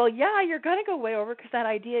 well, yeah, you're going to go way over because that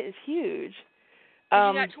idea is huge. You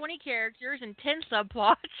got 20 characters and 10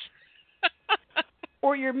 subplots.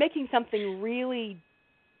 Or you're making something really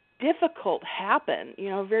difficult happen,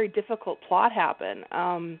 a very difficult plot happen.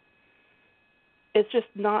 It's just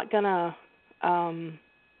not going to...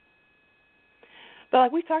 But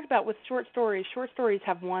like we talked about with short stories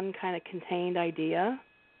have one kind of contained idea.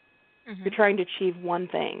 Mm-hmm. You're trying to achieve one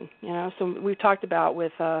thing, So we've talked about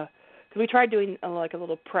with, because we tried doing like a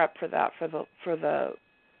little prep for that for the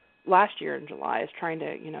last year in July, is trying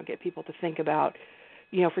to get people to think about,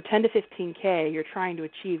 for 10 to 15K, you're trying to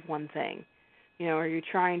achieve one thing, Are you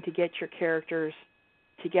trying to get your characters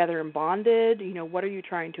together and bonded? What are you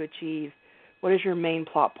trying to achieve? What is your main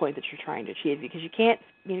plot point that you're trying to achieve? Because you can't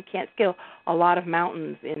scale a lot of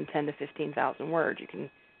mountains in 10 to 15,000 words. You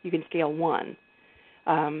can scale one.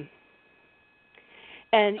 And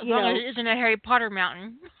as long as it isn't a Harry Potter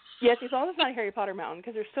mountain. Yes, as long as it's not a Harry Potter mountain,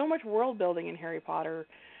 because there's so much world building in Harry Potter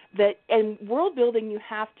and world building you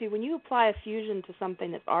have to, when you apply a fusion to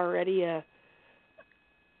something that's already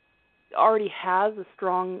has a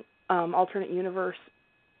strong alternate universe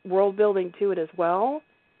world building to it as well.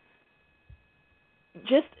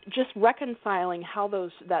 Just reconciling how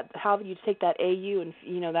you take that AU and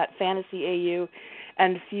that fantasy AU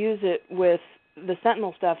and fuse it with the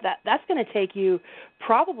Sentinel stuff, that's going to take you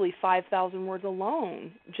probably 5,000 words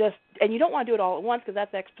alone. And you don't want to do it all at once because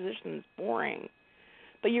that's exposition. It's boring.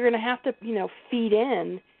 But you're going to have to feed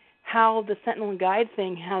in how the Sentinel and Guide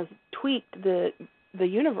thing has tweaked the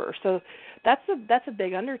universe. So that's a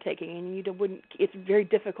big undertaking, and it's very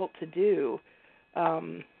difficult to do.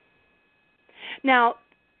 Now,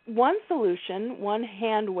 one solution, one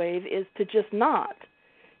hand wave, is to just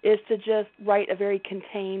write a very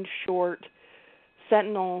contained, short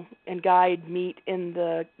Sentinel and Guide meet in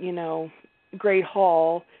the, Great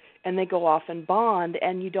Hall, and they go off and bond,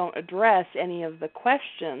 and you don't address any of the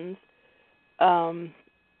questions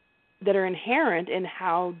that are inherent in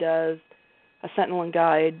how does a Sentinel and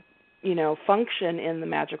Guide, function in the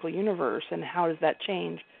magical universe, and how does that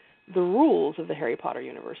change the rules of the Harry Potter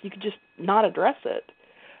universe. You could just not address it.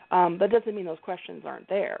 But it doesn't mean those questions aren't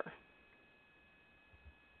there.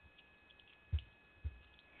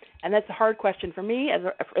 And that's a hard question for me.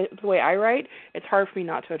 The way I write, it's hard for me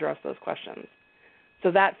not to address those questions.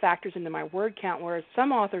 So that factors into my word count, whereas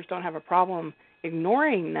some authors don't have a problem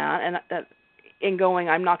ignoring that and going,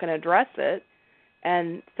 I'm not going to address it,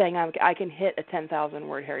 and saying I can hit a 10,000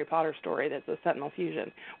 word Harry Potter story that's a Sentinel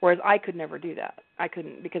fusion, whereas I could never do that. I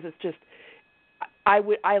couldn't, because it's just I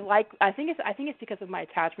think it's because of my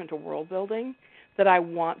attachment to world building that I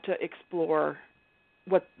want to explore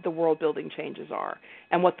what the world building changes are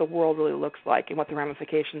and what the world really looks like and what the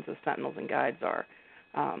ramifications of Sentinels and Guides are.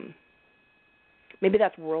 Maybe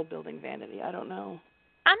that's world building vanity. I don't know.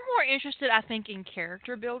 I'm more interested, I think, in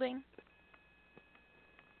character building.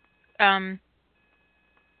 I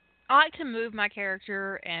like to move my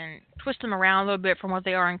character and twist them around a little bit from what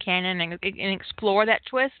they are in canon and explore that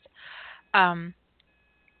twist. And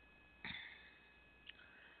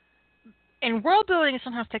world building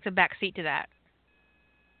sometimes takes a back seat to that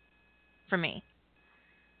for me.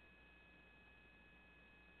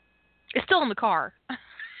 It's still in the car.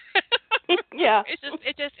 Yeah.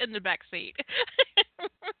 It's just in the back seat.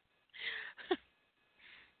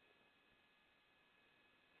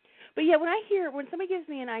 But yeah, when somebody gives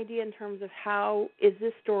me an idea in terms of how do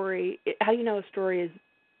you know a story is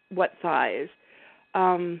what size?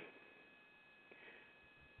 Sometimes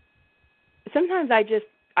I guess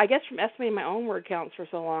from estimating my own word counts for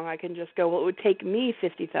so long, I can just go, well, it would take me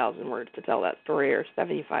 50,000 words to tell that story, or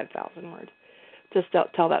 75,000 words to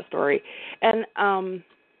tell that story. And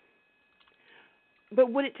but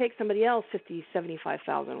would it take somebody else 50,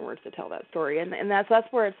 75,000 words to tell that story? And that's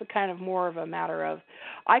where it's kind of more of a matter of,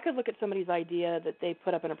 I could look at somebody's idea that they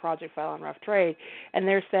put up in a project file on Rough Trade, and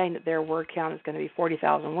they're saying that their word count is going to be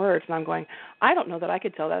 40,000 words, and I'm going, I don't know that I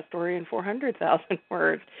could tell that story in 400,000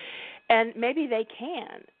 words. And maybe they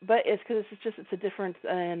can, but it's because it's a difference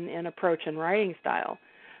in approach and writing style.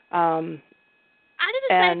 I did the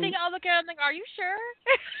same thing. I'll look at it and think, are you sure?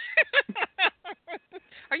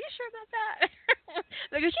 Are you sure about that?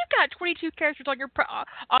 Because you've got 22 characters on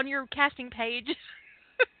your casting page.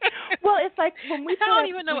 Well, it's like when we I don't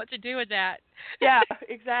even know what to do with that. Yeah,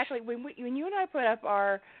 exactly. When you and I put up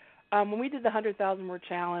our when we did the 100,000 word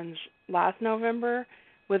challenge last November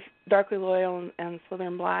with Darkly Loyal and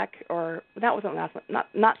Slytherin Black, or that wasn't last one,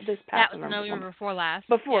 not this past November. That was November before last.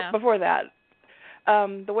 Before that,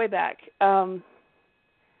 the way back.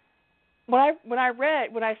 When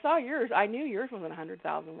I saw yours, I knew yours wasn't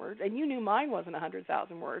 100,000 words, and you knew mine wasn't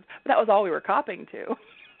 100,000 words. But that was all we were copying to.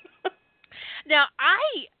 Now,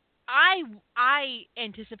 I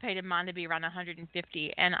anticipated mine to be around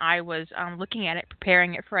 150, and I was looking at it,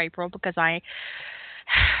 preparing it for April, because I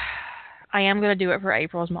am going to do it for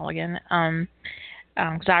April's Mulligan,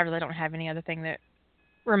 because I really don't have any other thing that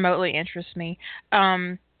remotely interests me.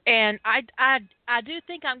 And I do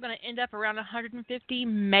think I'm going to end up around 150,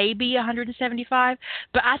 maybe 175.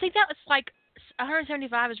 But I think that was like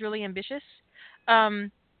 175 is really ambitious. I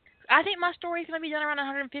think my story is going to be done around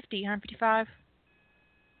 150, 155.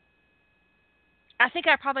 I think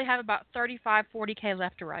I probably have about 35, 40K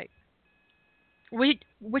left to write,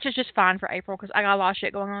 which is just fine for April because I got a lot of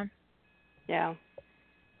shit going on. Yeah.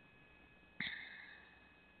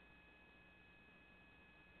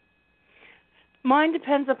 Mine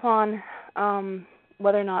depends upon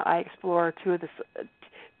whether or not I explore two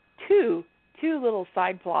little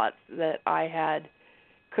side plots that I had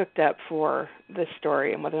cooked up for this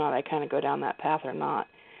story, and whether or not I kind of go down that path or not.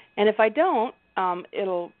 And if I don't,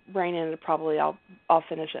 it'll rein in. Probably I'll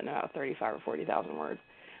finish it in about 35 or 40,000 words.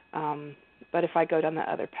 But if I go down that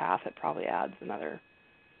other path, it probably adds another,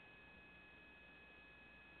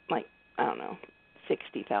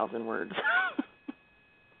 60,000 words.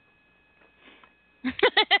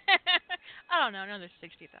 I don't know, another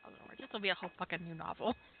 60,000 words. This will be a whole fucking new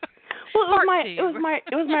novel. Well, it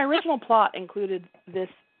was my original plot included this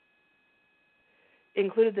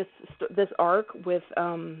arc with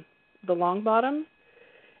the Longbottoms,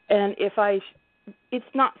 and it's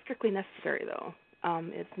not strictly necessary though.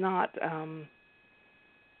 It's not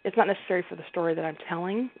necessary for the story that I'm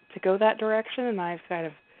telling to go that direction, and I've kind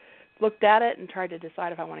of looked at it and tried to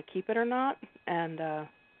decide if I want to keep it or not, and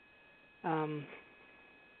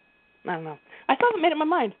I don't know. I still haven't made up my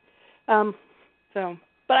mind.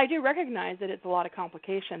 But I do recognize that it's a lot of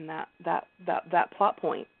complication. That plot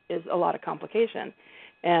point is a lot of complication,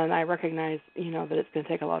 and I recognize, that it's going to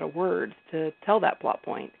take a lot of words to tell that plot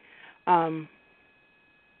point. And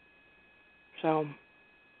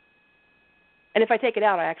if I take it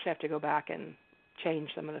out, I actually have to go back and change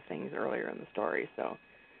some of the things earlier in the story. So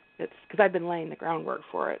it's because I've been laying the groundwork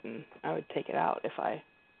for it, and I would take it out if I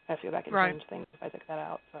I have to go back and Right. change things if I took that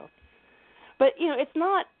out. So, but it's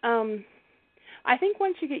not. I think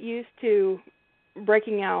once you get used to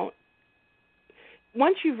breaking out,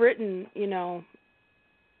 once you've written,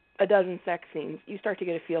 a dozen sex scenes, you start to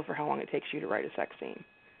get a feel for how long it takes you to write a sex scene.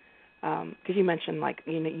 Because you mentioned, like,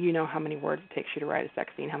 you know how many words it takes you to write a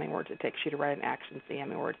sex scene, how many words it takes you to write an action scene, how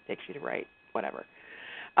many words it takes you to write whatever.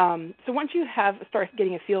 So once you start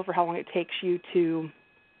getting a feel for how long it takes you to,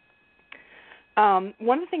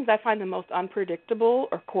 one of the things I find the most unpredictable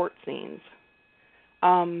are court scenes.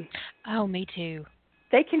 Oh, me too.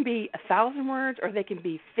 They can be 1,000 words or they can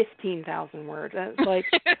be 15,000 words. It's like,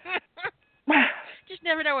 just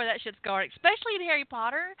never know where that shit's going, especially in Harry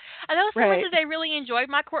Potter. I know someone said they really enjoyed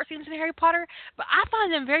my court scenes in Harry Potter, but I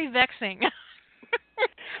find them very vexing.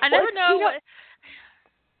 I never know what.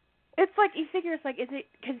 It's like you figure it's like, is it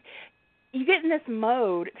because you get in this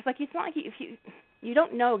mode? Because like it's not like if you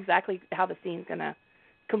don't know exactly how the scene's gonna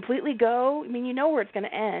completely go. I mean, you know where it's gonna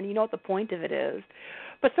end. You know what the point of it is.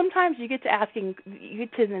 But sometimes you get to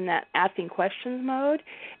in that asking questions mode,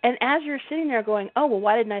 and as you're sitting there going, oh, well,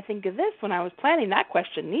 why didn't I think of this when I was planning? That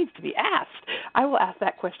question needs to be asked. I will ask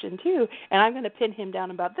that question too, and I'm going to pin him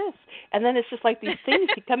down about this. And then it's just like these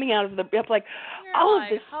things keep coming out of the like all of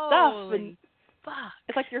this stuff, and fuck.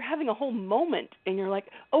 It's like you're having a whole moment, and you're like,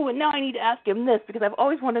 oh, and now I need to ask him this because I've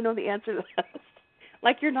always wanted to know the answer to this.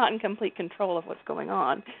 Like you're not in complete control of what's going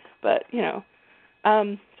on, but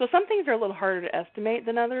so some things are a little harder to estimate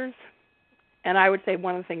than others, and I would say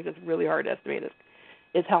one of the things that's really hard to estimate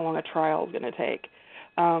is how long a trial is going to take.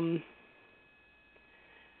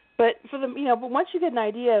 But for but once you get an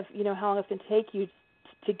idea of how long it's going to take you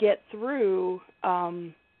to get through,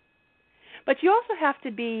 but you also have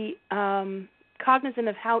to be cognizant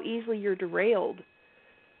of how easily you're derailed.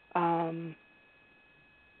 So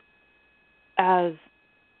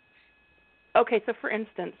for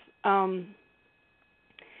instance.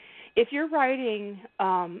 If you're writing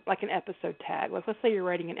like an episode tag, let's say you're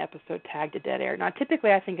writing an episode tag to dead air. Now,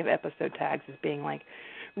 typically I think of episode tags as being like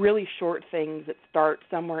really short things that start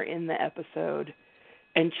somewhere in the episode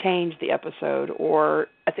and change the episode, or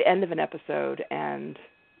at the end of an episode and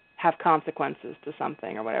have consequences to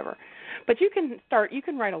something or whatever. But you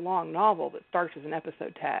can write a long novel that starts as an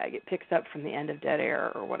episode tag. It picks up from the end of dead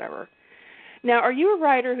air or whatever. Now, are you a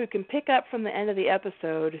writer who can pick up from the end of the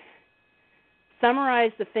episode,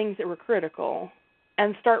 summarize the things that were critical,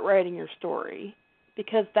 and start writing your story,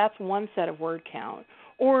 because that's one set of word count?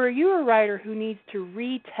 Or are you a writer who needs to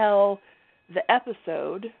retell the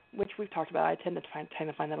episode, which we've talked about? I tend to find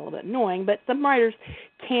that a little bit annoying, but some writers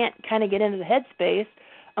can't kind of get into the headspace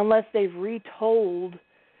unless they've retold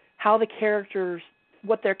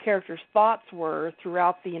what their characters' thoughts were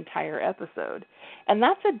throughout the entire episode. And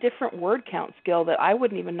that's a different word count skill that I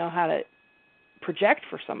wouldn't even know how to project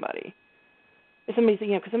for somebody. If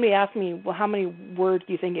somebody asked me, well, how many words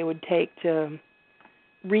do you think it would take to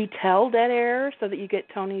retell Dead Air so that you get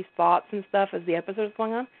Tony's thoughts and stuff as the episode is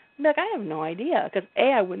going on? I'm like, I have no idea, because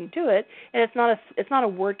A, I wouldn't do it, and it's not a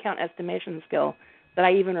word count estimation skill that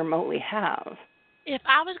I even remotely have. If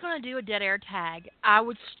I was going to do a Dead Air tag, I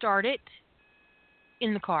would start it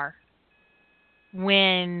in the car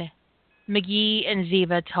when McGee and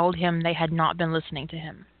Ziva told him they had not been listening to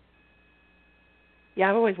him. Yeah,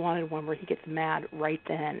 I've always wanted one where he gets mad right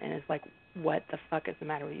then and is like, what the fuck is the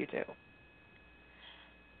matter with you two?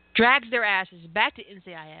 Drags their asses back to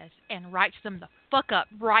NCIS and writes them the fuck up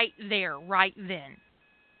right there, right then.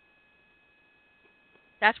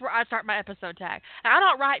 That's where I start my episode tag. Now, I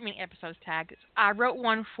don't write many episode tags. I wrote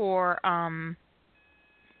one for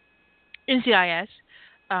NCIS. Is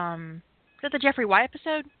that the Jeffrey White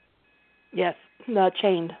episode? Yes, the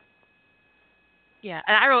Chained. Yeah,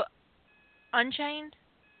 and I wrote Unchained.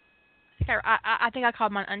 I think I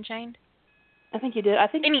called mine Unchained. I think you did. I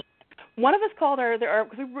think one of us called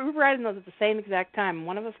because we were writing those at the same exact time.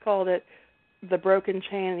 One of us called it The Broken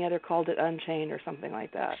Chain, and the other called it Unchained or something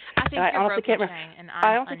like that. I think you're Broken Chain, and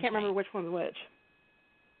I honestly can't remember which one's which.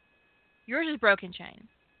 Yours is Broken Chain.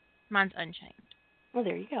 Mine's Unchained. Well,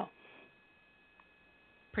 there you go.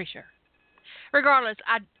 Pretty sure. Regardless,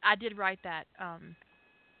 I did write that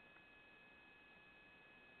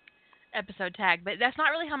episode tag, but that's not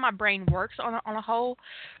really how my brain works on a whole.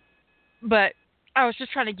 But I was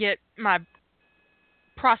just trying to get my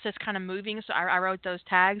process kind of moving, so I wrote those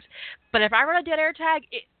tags. But if I wrote a Dead Air tag,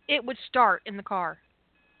 it would start in the car.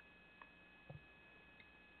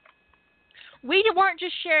 We weren't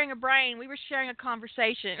just sharing a brain; we were sharing a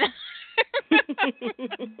conversation.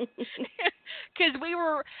 Because we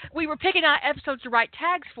were picking out episodes to write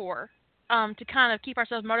tags for. to kind of keep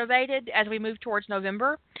ourselves motivated as we move towards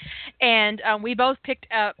November, and we both picked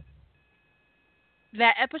up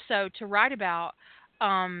that episode to write about.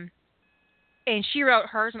 And she wrote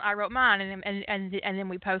hers, and I wrote mine, and then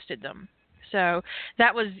we posted them. So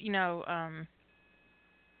that was,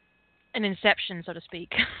 an inception, so to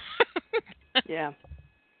speak. Yeah.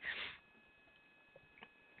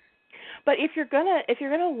 But if you're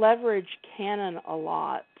gonna leverage canon a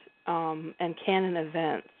lot, and canon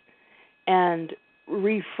events, and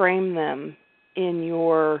reframe them in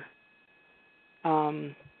your,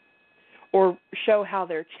 or show how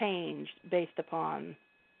they're changed based upon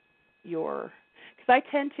your, because I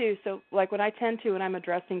tend to, so like when I'm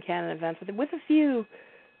addressing canon events with a few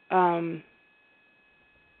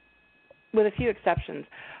exceptions,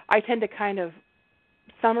 I tend to kind of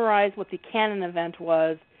summarize what the canon event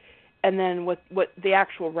was, and then what the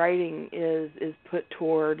actual writing is put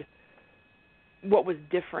toward what was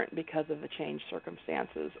different because of the changed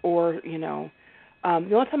circumstances. Or, the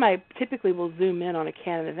only time I typically will zoom in on a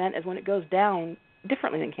canon event is when it goes down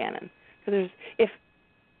differently than canon. Because if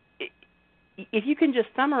you can just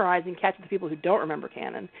summarize and catch the people who don't remember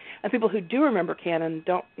canon, and people who do remember canon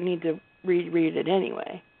don't need to read it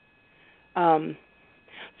anyway.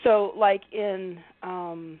 So, like in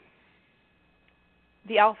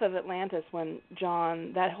the Alpha of Atlantis, when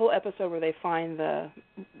John, that whole episode where they find the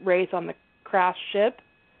wraith on the crashed ship,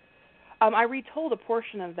 I retold a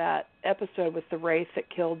portion of that episode with the wraith that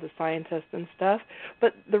killed the scientist and stuff,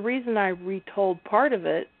 but the reason I retold part of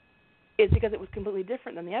it is because it was completely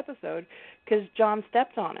different than the episode, because John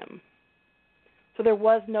stepped on him. So there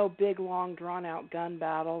was no big, long, drawn-out gun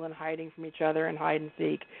battle and hiding from each other and hide and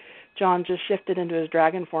seek. John just shifted into his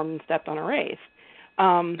dragon form and stepped on a wraith.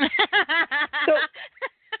 So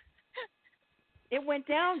it went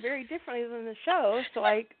down very differently than the show, so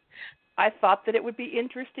I thought that it would be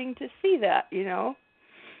interesting to see that,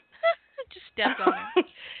 Just stepped on him.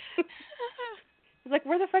 It's like,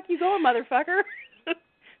 where the fuck you going, motherfucker?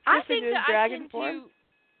 I think that I tend to,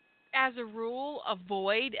 as a rule,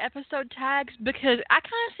 avoid episode tags because I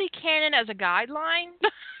kind of see canon as a guideline.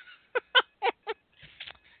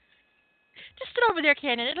 Just sit over there,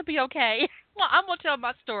 canon. It'll be okay. Well, I'm going to tell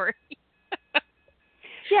my story.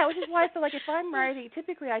 Yeah, which is why I feel like if I'm writing,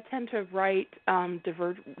 typically I tend to write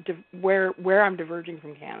where I'm diverging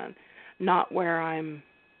from canon, not where I'm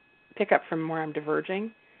pick up from where I'm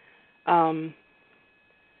diverging. I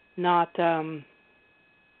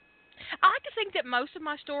like to think that most of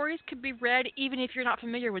my stories could be read even if you're not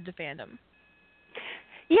familiar with the fandom.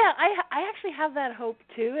 Yeah, I actually have that hope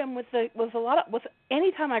too, and with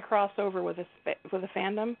any time I cross over with a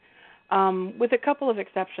fandom, with a couple of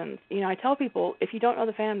exceptions, I tell people if you don't know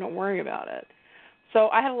the fandom, don't worry about it. So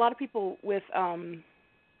I had a lot of people with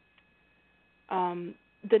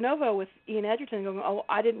De Novo with Ian Edgerton going, "Oh,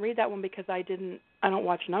 I didn't read that one because I don't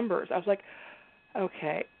watch numbers." I was like,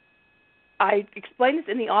 okay. I explained this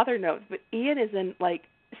in the author notes, but Ian is in like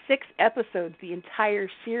 6 episodes the entire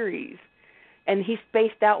series, and he's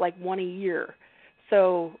spaced out like one a year.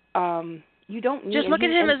 So you don't need, just look at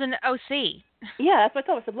him as an OC. Yeah, that's what I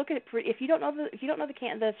told him. I said, look at it. If you don't know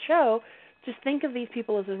the show, just think of these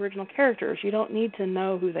people as original characters. You don't need to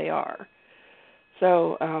know who they are.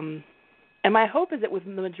 So, and my hope is that with the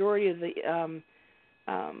majority of the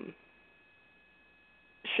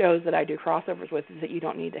shows that I do crossovers with, is that you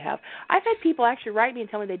don't need to have. I've had people actually write me and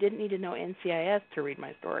tell me they didn't need to know NCIS to read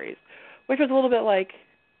my stories, which was a little bit like,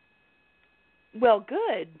 well,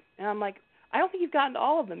 good. And I'm like, I don't think you've gotten to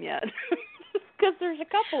all of them yet. Because there's a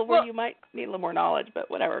couple where you might need a little more knowledge, but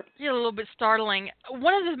whatever. Yeah, a little bit startling.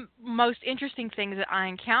 One of the most interesting things that I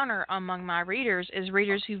encounter among my readers is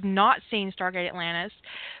readers who've not seen Stargate Atlantis,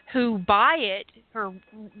 who buy it or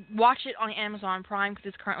watch it on Amazon Prime because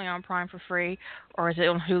it's currently on Prime for free, or is it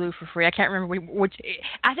on Hulu for free? I can't remember which.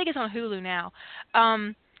 I think it's on Hulu now.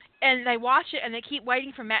 And they watch it and they keep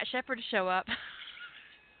waiting for Matt Shepard to show up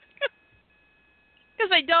because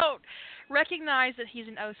they don't recognize that he's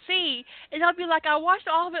an OC, and I'll be like, I watched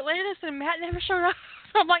all of Atlantis and Matt never showed up.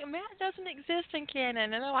 I'm like, Matt doesn't exist in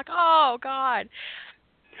canon, and they're like, oh God.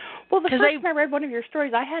 Well, the first time I read one of your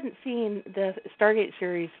stories, I hadn't seen the Stargate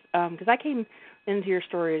series because I came into your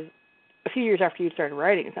stories a few years after you started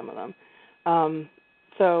writing some of them.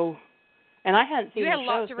 So, and I hadn't seen the show. You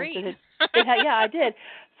had a lot to read. Yeah, I did.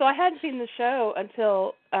 So I hadn't seen the show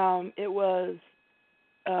until it was.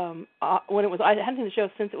 I hadn't seen the show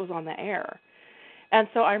since it was on the air, and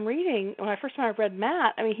so I'm reading. When I first time I read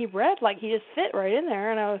Matt, I mean, he read like he just fit right in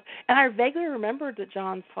there, and I vaguely remembered that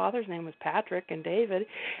John's father's name was Patrick and David,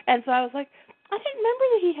 and so I was like, I didn't remember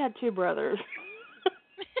that he had 2 brothers.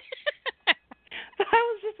 So I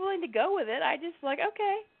was just willing to go with it. I just like,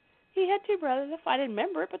 okay, he had two brothers. If I didn't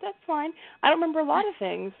remember it, but that's fine. I don't remember a lot of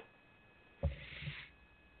things.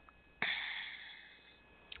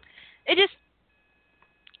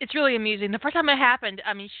 It's really amusing. The first time it happened,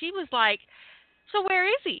 I mean, she was like, "So where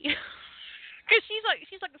is he?" Because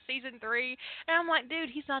she's like season 3, and I'm like, "Dude,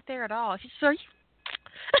 he's not there at all." She said, "Are you?"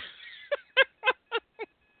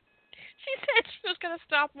 She said she was gonna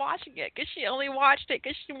stop watching it because she only watched it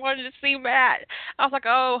because she wanted to see Matt. I was like,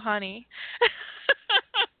 "Oh, honey."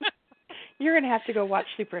 You're gonna have to go watch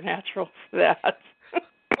Supernatural for that.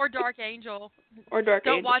 Or Dark Angel. Or Dark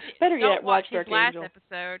Don't Angel. watch it. Better Don't yet, watch Dark his last Angel.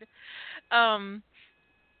 episode.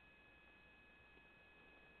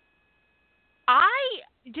 I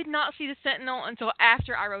did not see the Sentinel until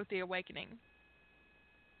after I wrote The Awakening.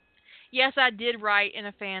 Yes, I did write in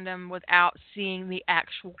a fandom without seeing the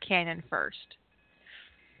actual canon first.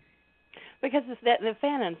 Because the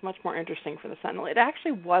fandom's much more interesting for the Sentinel. It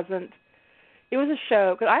actually wasn't. It was a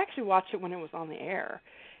show, because I actually watched it when it was on the air,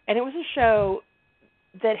 and it was a show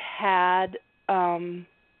that had a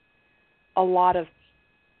lot of.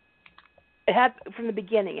 It had from the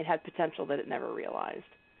beginning. It had potential that it never realized.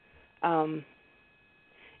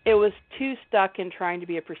 It was too stuck in trying to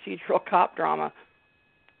be a procedural cop drama.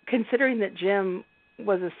 Considering that Jim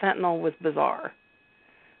was a Sentinel was bizarre.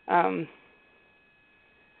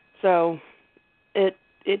 So it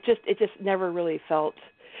just never really felt.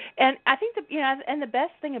 And I think and the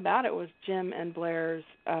best thing about it was Jim and Blair's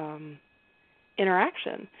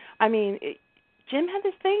interaction. I mean, Jim had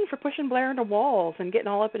this thing for pushing Blair into walls and getting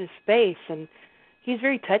all up in his space, and he's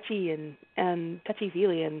very touchy and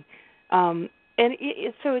touchy-feely, and so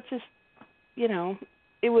it's just,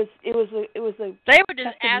 it was a. They were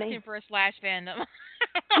just asking for a Slash fandom.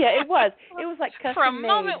 Yeah, it was. It was like custom From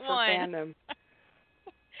moment made for one. fandom.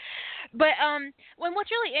 But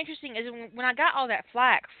what's really interesting is when I got all that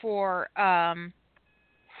flack for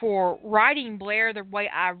writing Blair the way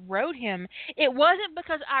I wrote him, it wasn't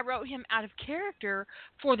because I wrote him out of character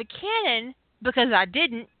for the canon, because I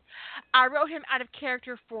didn't. I wrote him out of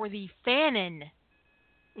character for the fanon.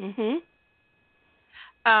 Mhm.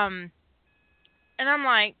 And I'm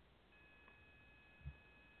like,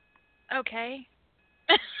 okay.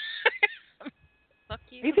 Fuck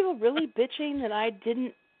you. Are you people really bitching that I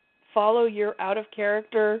didn't follow your out of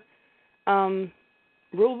character rule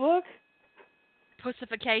book?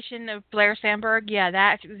 Pussification of Blair Sandberg? Yeah,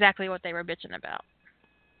 that's exactly what they were bitching about.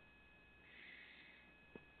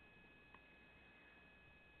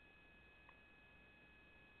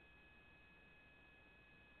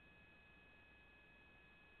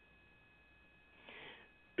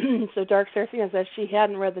 So Dark Seraphina says she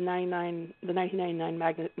hadn't read the 1999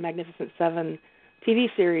 Magnificent Seven TV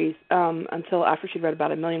series until after she'd read about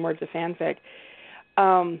 1 million words of fanfic.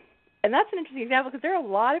 And that's an interesting example because there are a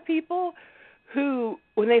lot of people who,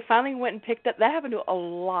 when they finally went and picked up, that happened to a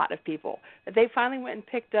lot of people, that they finally went and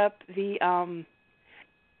picked up the,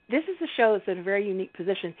 this is a show that's in a very unique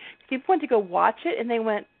position. People went to go watch it and they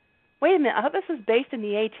went, wait a minute, I thought this was based in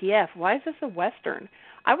the ATF. Why is this a Western?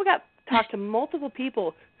 I got talked to multiple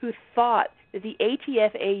people who thought that the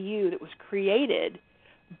ATF AU that was created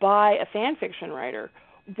by a fan fiction writer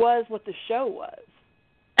was what the show was.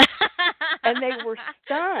 And they were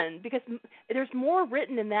stunned because there's more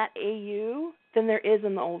written in that AU than there is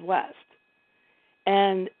in the Old West.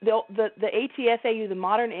 And the ATF AU, the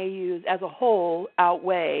modern AUs as a whole,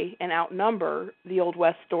 outweigh and outnumber the Old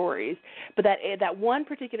West stories. But that one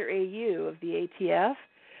particular AU of the ATF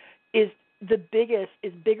is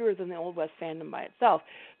bigger than the Old West fandom by itself.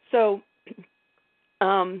 So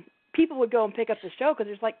people would go and pick up the show because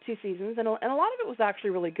there's like 2 seasons, and a lot of it was actually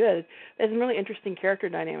really good. There's some really interesting character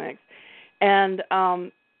dynamics. And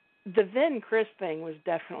the Vin Chris thing was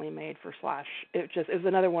definitely made for Slash. It was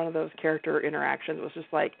another one of those character interactions. It was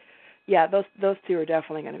just like, yeah, those two are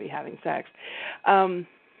definitely going to be having sex. Well,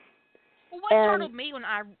 what startled me when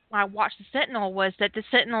I watched the Sentinel was that the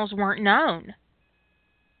Sentinels weren't known.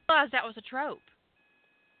 I realized that was a trope.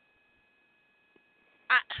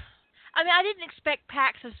 I mean, I didn't expect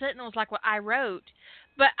packs of Sentinels like what I wrote,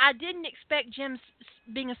 but I didn't expect Jim's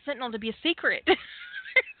being a Sentinel to be a secret.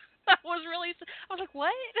 I was like,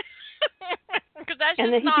 what? Because that's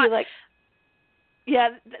and just then not. He'd be like, yeah,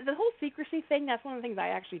 the whole secrecy thing. That's one of the things I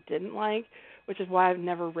actually didn't like, which is why I've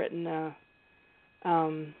never written a.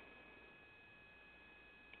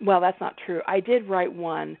 Well, that's not true. I did write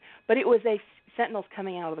one, but it was a Sentinels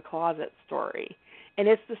coming out of the closet story. And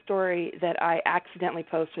it's the story that I accidentally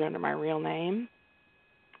posted under my real name.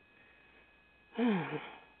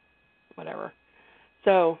 Whatever.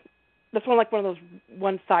 So that's one of those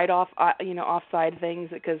one side off, offside things.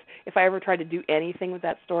 Because if I ever tried to do anything with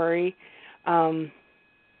that story,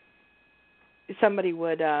 somebody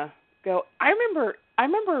would go, I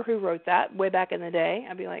remember who wrote that way back in the day.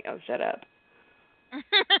 I'd be like, oh, shut up.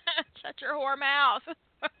 Shut your whore mouth.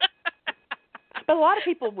 But a lot of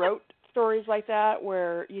people wrote stories like that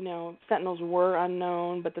where, Sentinels were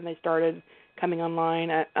unknown, but then they started coming online.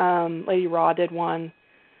 Lady Raw did one.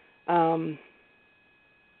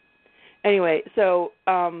 Anyway, so,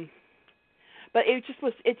 but it's just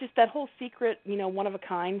that whole secret, one of a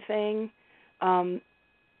kind thing. I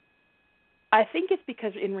think it's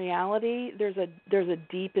because in reality there's a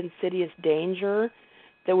deep insidious danger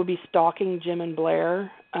that would be stalking Jim and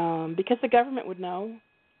Blair, because the government would know.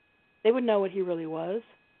 They would know what he really was.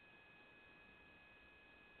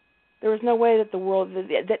 There was no way that the world,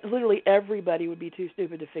 that literally everybody would be too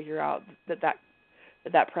stupid to figure out that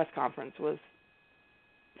press conference was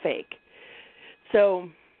fake. So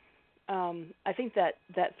I think that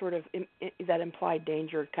sort of that implied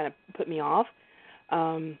danger kind of put me off.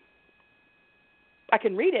 I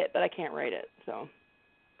can read it, but I can't write it. So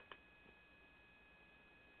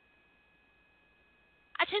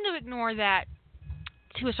I tend to ignore that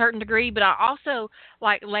to a certain degree, but I also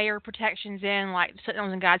layer protections in, like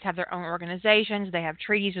Sentinels and Guides have their own organizations, they have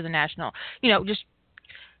treaties with the national, just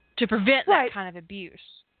to prevent that kind of abuse.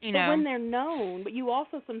 But when they're known, but you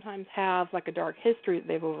also sometimes have like a dark history that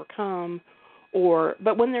they've overcome,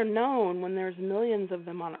 but when they're known, when there's millions of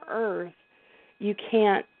them on Earth, you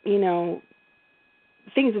can't, things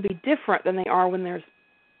will be different than they are when there's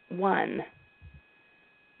one,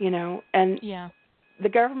 and the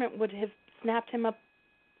government would have snapped him up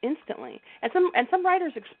instantly. And some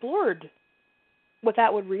writers explored what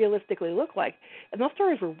that would realistically look like. And those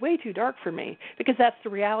stories were way too dark for me because that's the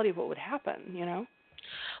reality of what would happen,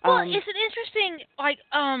 Well, it's an interesting,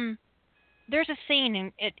 there's a scene,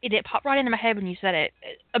 and it popped right into my head when you said it,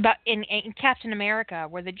 about in Captain America,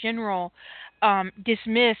 where the general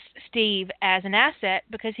dismissed Steve as an asset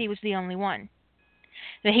because he was the only one.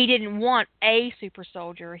 That he didn't want a super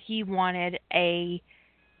soldier, he wanted a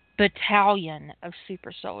battalion of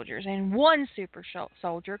super soldiers, and one super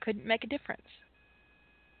soldier couldn't make a difference.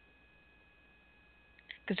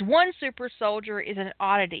 Because one super soldier is an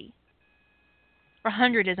oddity,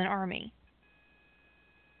 100 is an army.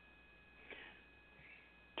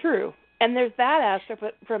 True. And there's that aspect,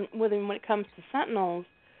 but when it comes to Sentinels,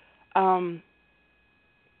 I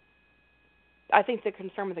think the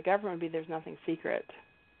concern with the government would be there's nothing secret.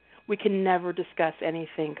 We can never discuss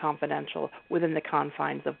anything confidential within the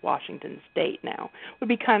confines of Washington State now. Would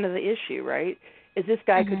be kind of the issue, right? Is this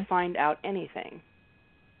guy could find out anything.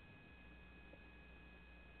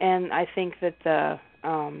 And I think that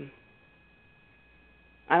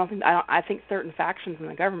I think certain factions in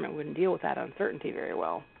the government wouldn't deal with that uncertainty very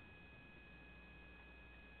well.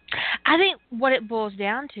 I think what it boils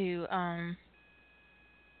down to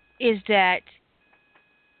is that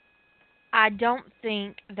I don't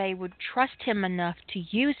think they would trust him enough to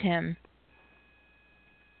use him,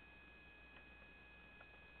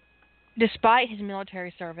 despite his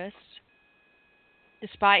military service,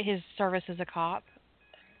 despite his service as a cop,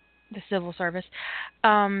 the civil service.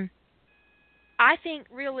 I think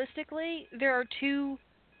realistically there are two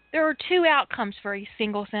outcomes for a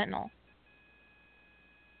single Sentinel: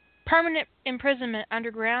 permanent imprisonment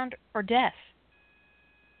underground or death.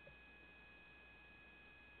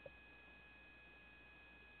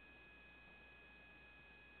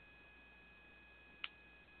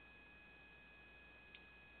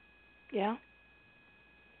 Yeah.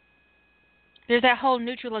 There's that whole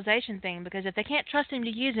neutralization thing, because if they can't trust him to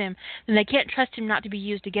use him, then they can't trust him not to be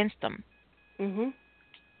used against them. Mhm.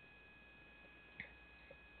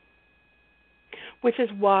 Which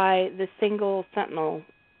is why the single Sentinel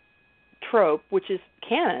trope, which is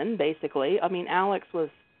canon, basically. I mean, Alex was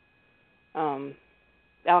the only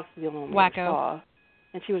one we saw,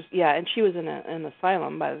 and she was in an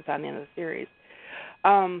asylum by the time the end of the series,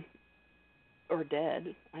 or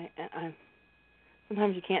dead. I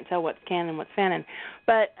sometimes you can't tell what's canon and what's fanon,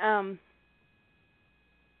 but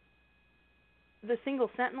the single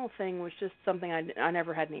Sentinel thing was just something I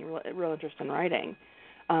never had any real interest in writing.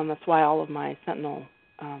 That's why all of my Sentinel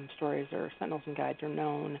stories or Sentinels and Guides are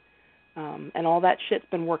known, and all that shit's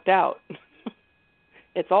been worked out.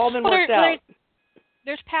 It's all been worked out.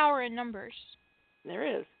 There's power in numbers.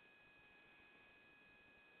 There is.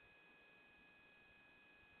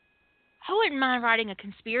 I wouldn't mind writing a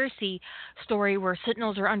conspiracy story where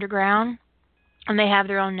Sentinels are underground and they have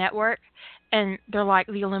their own network and they're like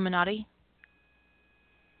the Illuminati.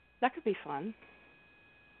 That could be fun.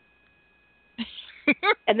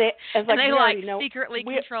 And they, it's like, and they we already know, secretly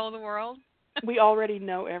control the world. We already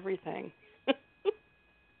know everything.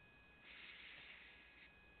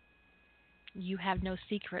 You have no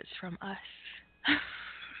secrets from us.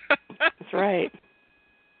 That's right.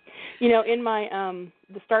 In my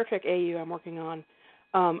the Star Trek AU I'm working on,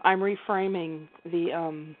 I'm reframing the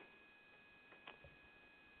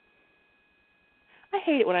I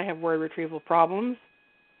hate it when I have word retrieval problems.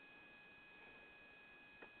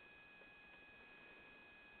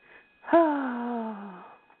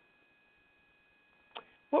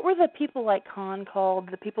 What were the people like Khan called?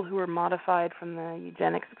 The people who were modified from the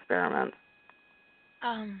eugenics experiments?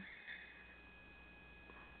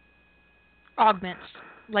 Augments.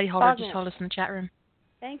 Lady Holder Augments. just told us in the chat room.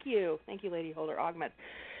 Thank you, Lady Holder. Augments.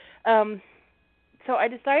 So I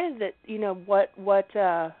decided that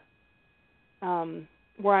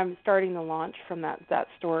where I'm starting the launch from that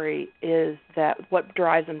story is that what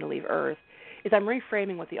drives them to leave Earth is I'm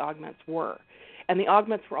reframing what the augments were, and the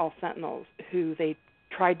augments were all Sentinels who they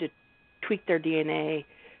tried to tweak their DNA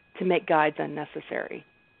to make guides unnecessary.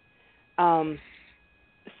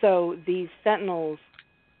 So these Sentinels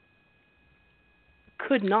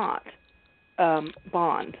could not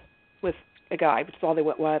bond with a guide, which is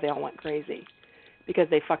why they all went crazy, because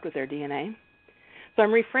they fucked with their DNA. So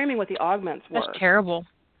I'm reframing what the augments were. That's terrible.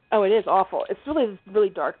 Oh, it is awful. It's really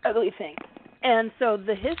dark, ugly thing. And so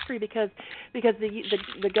the history, because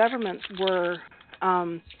the governments were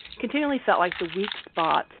continually felt like the weak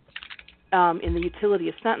spot in the utility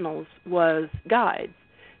of Sentinels was guides,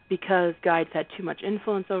 because guides had too much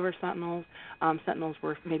influence over Sentinels. Sentinels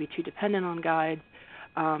were maybe too dependent on guides.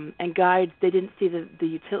 And guides, they didn't see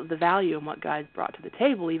the value in what guides brought to the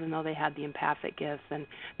table, even though they had the empathic gifts, and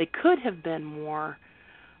they could have been more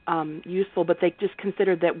useful. But they just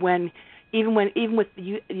considered that even with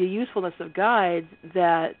the usefulness of guides,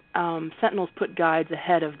 that Sentinels put guides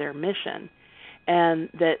ahead of their mission, and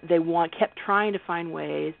that they kept trying to find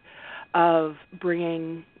ways of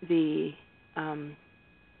bringing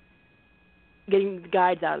getting the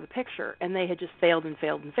guides out of the picture, and they had just failed, and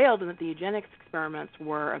that the eugenics experiments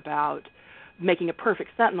were about making a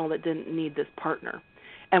perfect Sentinel that didn't need this partner.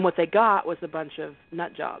 And what they got was a bunch of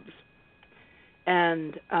nut jobs.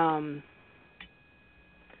 And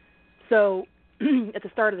so at the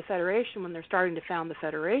start of the Federation, when they're starting to found the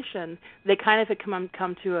Federation, they kind of had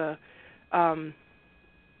come to a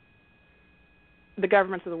the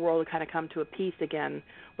governments of the world had kind of come to a peace again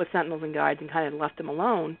with Sentinels and guides and kind of left them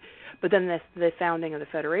alone. But then the founding of the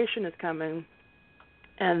Federation is coming,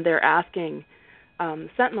 and they're asking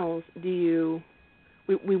Sentinels, we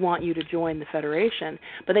want you to join the Federation.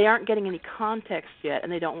 But they aren't getting any context yet,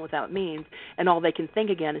 and they don't know what that means. And all they can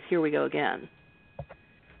think again is, here we go again.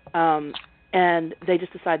 And they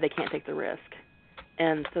just decide they can't take the risk.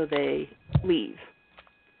 And so they leave.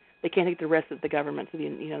 They can't take the risk that the governments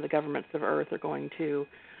of Earth are going to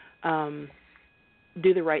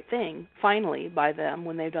do the right thing, finally, by them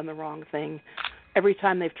when they've done the wrong thing. Every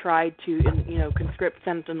time they've tried to, conscript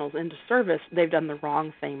Sentinels into service, they've done the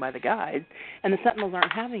wrong thing by the guides, and the Sentinels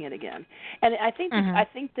aren't having it again. And I think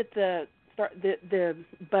that the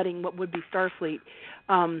budding, what would be Starfleet,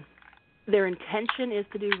 their intention is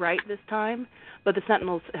to do right this time, but the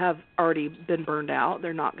Sentinels have already been burned out.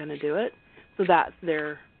 They're not going to do it, so that's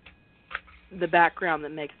the background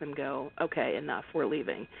that makes them go, okay, enough, we're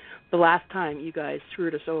leaving. The last time you guys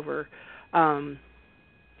screwed us over,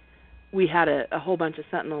 we had a whole bunch of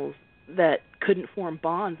Sentinels that couldn't form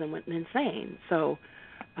bonds and went insane. So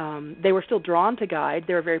they were still drawn to guides.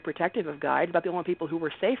 They were very protective of guides, but the only people who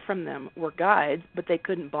were safe from them were guides, but they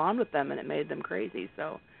couldn't bond with them, and it made them crazy.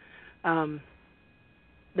 So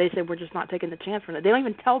they said, we're just not taking the chance for it. They don't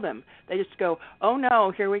even tell them. They just go, oh,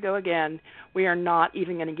 no, here we go again. We are not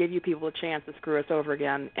even going to give you people a chance to screw us over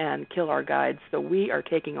again and kill our guides, so we are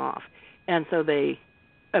taking off. And so they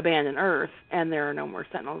abandon Earth, and there are no more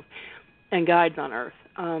Sentinels and guides on Earth.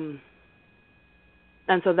 And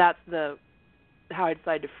so that's how I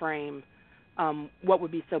decided to frame what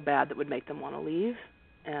would be so bad that would make them want to leave.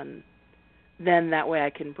 And then that way I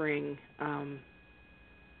can bring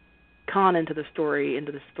Khan into the story in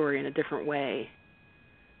a different way,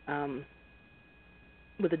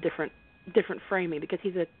 with a different framing, because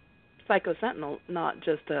he's a psycho Sentinel, not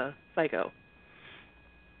just a psycho.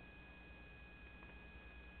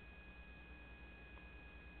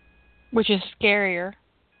 Which is scarier.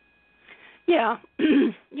 Yeah,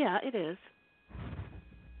 yeah, it is.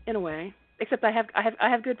 In a way, except I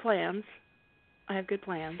have good plans. I have good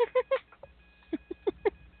plans.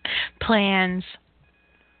 Plans.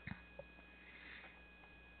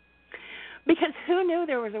 Because who knew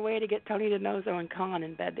there was a way to get Tony DiNozzo and Khan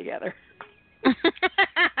in bed together?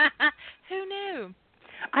 Who knew?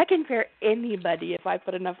 I can pair anybody if I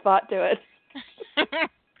put enough thought to it.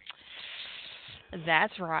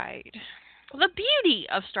 That's right. Well, the beauty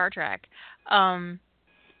of Star Trek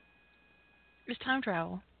is time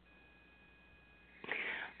travel.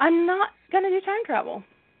 I'm not going to do time travel.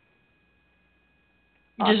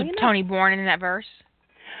 Just Tony born in that verse?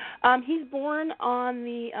 He's born on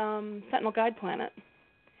the Sentinel Guide planet,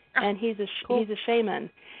 and he's a shaman,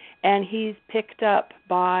 and he's picked up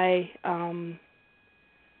by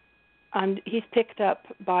he and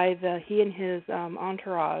his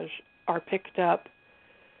entourage are picked up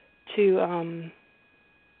to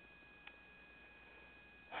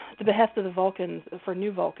the behest of the Vulcans for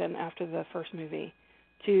New Vulcan after the first movie.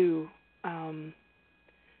 To the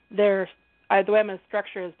way I'm going to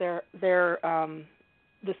structure is the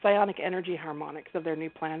psionic energy harmonics of their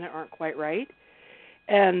new planet aren't quite right,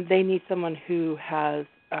 and they need someone who has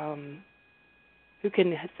who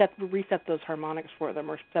can reset those harmonics for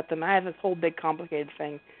them or set them. I have this whole big complicated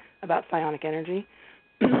thing about psionic energy,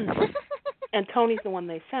 and Tony's the one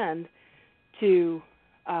they send to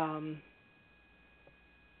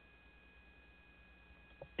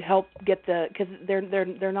help get because they're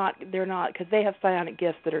not because they have psionic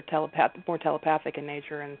gifts that are more telepathic in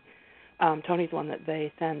nature, and Tony's the one that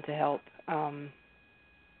they send to help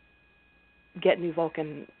get New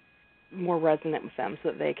Vulcan more resonant with them,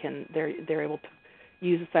 so that they're able to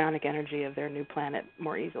use the psionic energy of their new planet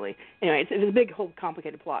more easily. Anyway, it's a big whole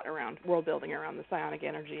complicated plot around world building around the psionic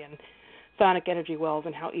energy and psionic energy wells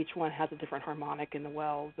and how each one has a different harmonic in the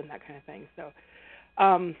wells and that kind of thing. So,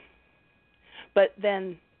 but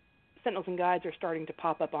then Sentinels and Guides are starting to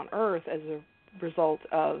pop up on Earth as a result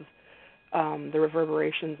of the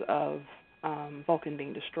reverberations of Vulcan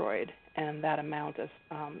being destroyed and that amount of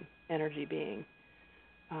energy being.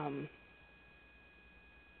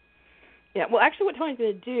 Well, actually what Tony's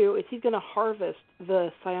going to do is he's going to harvest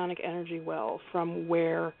the psionic energy well from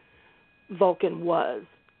where Vulcan was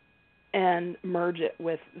and merge it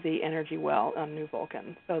with the energy well on New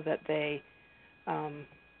Vulcan so that they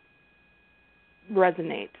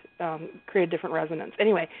resonate, create a different resonance.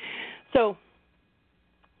 Anyway, so,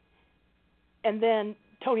 and then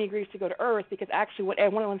Tony agrees to go to Earth because actually one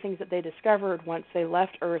of the things that they discovered once they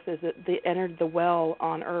left Earth is that they entered the well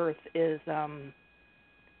on Earth is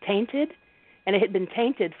tainted, and it had been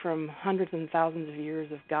tainted from hundreds and thousands of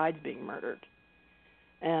years of guides being murdered.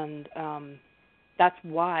 And that's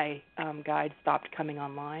why guides stopped coming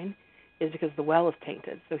online, is because the well is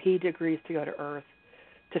tainted. So he agrees to go to Earth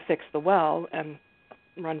to fix the well and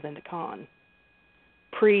runs into Khan,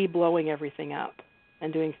 blowing everything up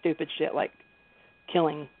and doing stupid shit like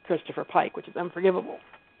killing Christopher Pike, which is unforgivable.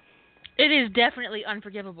 It is definitely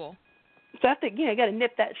unforgivable. So I think, you got to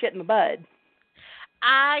nip that shit in the bud.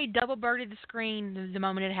 I double-birded the screen the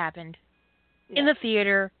moment it happened. Yeah. In the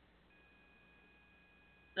theater.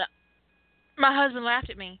 My husband laughed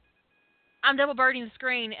at me. I'm double-birding the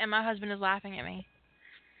screen, and my husband is laughing at me.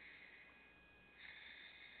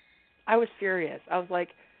 I was furious. I was like,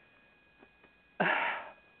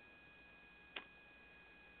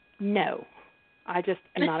 no. I just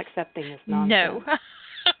am not accepting this nonsense.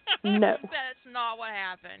 No. No. That's not what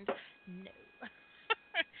happened. No.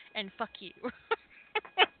 And fuck you.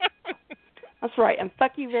 That's right, and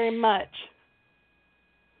fuck you very much.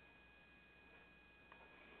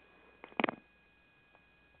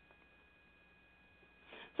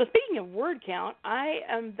 So speaking of word count,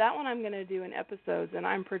 that one I'm going to do in episodes, and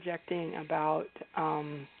I'm projecting about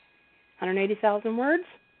 180,000 words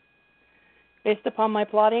based upon my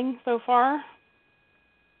plotting so far.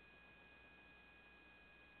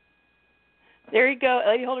 There you go.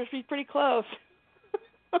 Lady Holder Street's pretty close.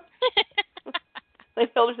 Lady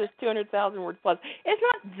Holder says 200,000 words plus. It's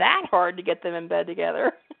not that hard to get them in bed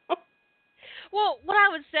together. Well, what I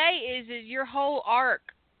would say is your whole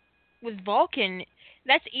arc with Vulcan,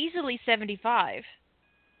 that's easily 75.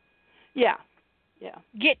 Yeah.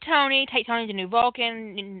 Take Tony to New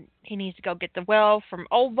Vulcan, and he needs to go get the well from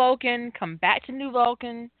old Vulcan, come back to New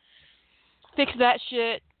Vulcan, fix that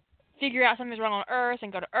shit, figure out something's wrong on Earth,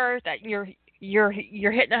 and go to Earth. That you're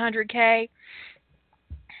hitting 100K.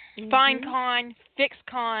 Mm-hmm. Find Khan, fix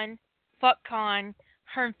Khan, fuck Khan,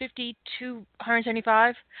 150 to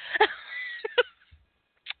 175.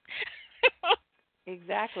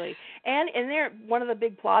 Exactly. And in there, one of the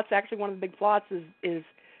big plots is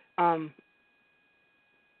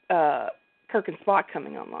Kirk and Spock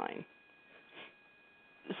coming online.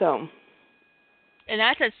 So. And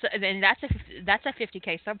that's a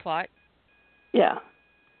 50K subplot. Yeah.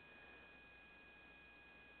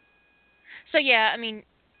 So yeah, I mean,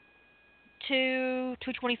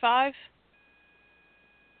 225.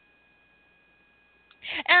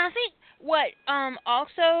 I think what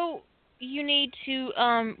also you need to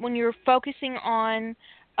when you're focusing on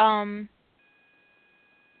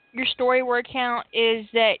your story word count is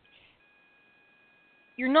that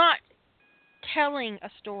you're not telling a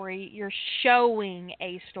story, you're showing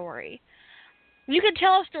a story. You can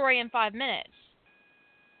tell a story in 5 minutes,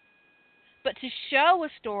 but to show a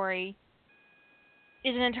story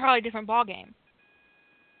is an entirely different ballgame.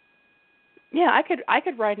 Yeah, I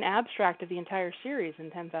could write an abstract of the entire series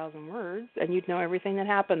in 10,000 words, and you'd know everything that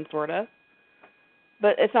happened, sort of.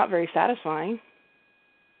 But it's not very satisfying.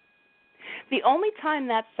 The only time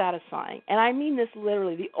that's satisfying, and I mean this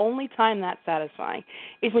literally, the only time that's satisfying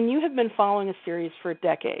is when you have been following a series for a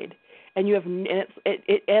decade, and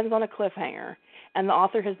it ends on a cliffhanger, and the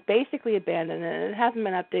author has basically abandoned it, and it hasn't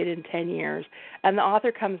been updated in 10 years, and the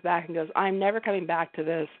author comes back and goes, I'm never coming back to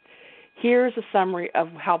this. Here's a summary of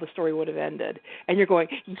how the story would have ended. And you're going,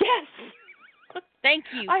 yes! Thank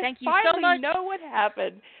you so much. I finally know what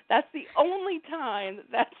happened. That's the only time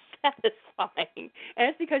that's satisfying. And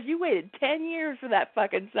it's because you waited 10 years for that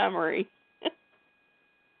fucking summary.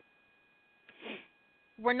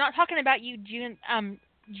 We're not talking about you,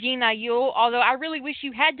 Gina Yule, although I really wish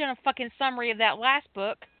you had done a fucking summary of that last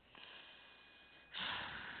book.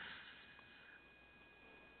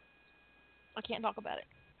 I can't talk about it.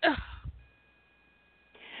 Ugh.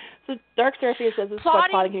 So Dark Seraphia says this is why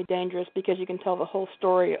plotting can be dangerous because you can tell the whole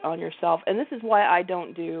story on yourself. And this is why I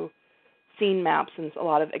don't do scene maps and a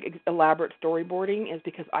lot of elaborate storyboarding is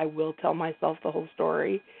because I will tell myself the whole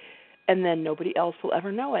story and then nobody else will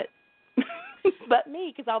ever know it but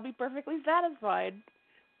me because I'll be perfectly satisfied.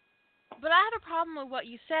 But I have a problem with what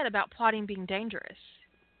you said about plotting being dangerous.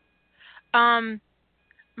 My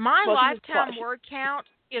lifetime word count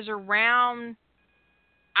is around,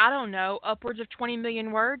 I don't know, upwards of 20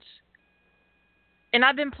 million words. And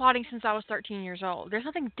I've been plotting since I was 13 years old. There's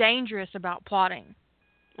nothing dangerous about plotting.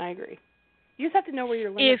 I agree. You just have to know where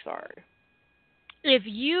your limits are. If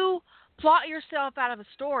you plot yourself out of a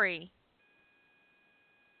story,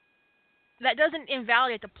 that doesn't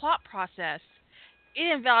invalidate the plot process. It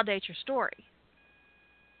invalidates your story.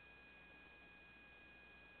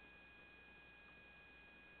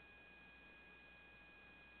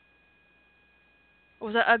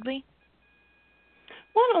 Was that ugly?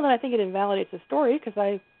 Well, I don't know that I think it invalidates the story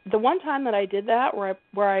because the one time that I did that where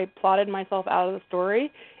I plotted myself out of the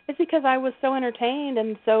story is because I was so entertained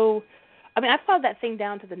and so, I plotted that thing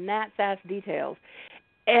down to the gnat's ass details.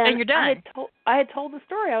 And you're done. I had told the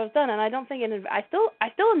story. I was done, and I don't think I still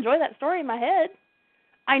enjoy that story in my head.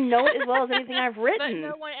 I know it as well as anything I've written. But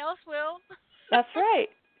no one else will. That's right.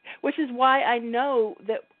 Which is why I know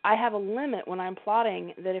that I have a limit when I'm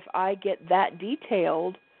plotting, that if I get that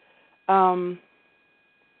detailed, that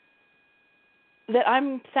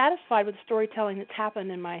I'm satisfied with the storytelling that's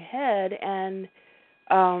happened in my head, and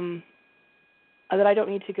that I don't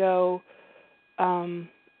need to go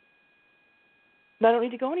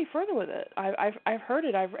any further with it. I've heard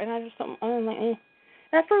it. And I just I'm like, eh.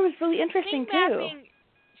 That story was really interesting too.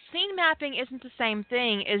 Scene mapping isn't the same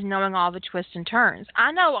thing as knowing all the twists and turns.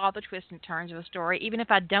 I know all the twists and turns of a story, even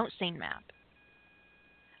if I don't scene map.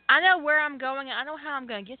 I know where I'm going, and I know how I'm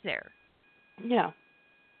going to get there. Yeah.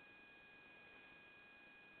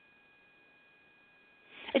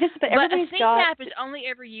 But a scene map is only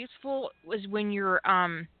ever useful when you're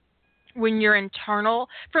internal.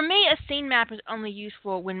 For me, a scene map is only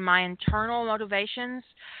useful when my internal motivations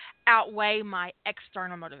outweigh my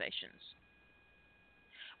external motivations.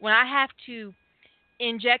 When I have to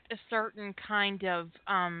inject a certain kind of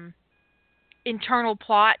internal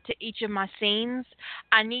plot to each of my scenes,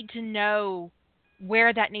 I need to know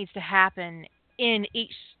where that needs to happen in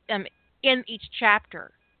each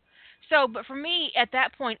chapter. So, but for me, at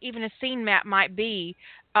that point, even a scene map might be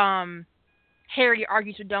Harry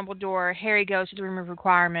argues with Dumbledore, Harry goes to the Room of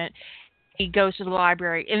Requirement, he goes to the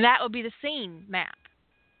library, and that would be the scene map.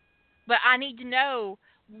 But I need to know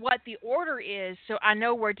what the order is so I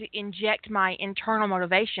know where to inject my internal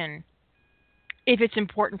motivation if it's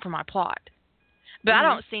important for my plot. But I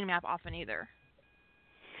don't scene map often either.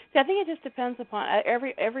 See, I think it just depends upon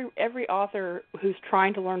every author who's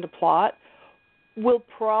trying to learn to plot will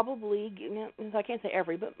probably, I can't say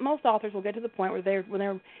every, but most authors will get to the point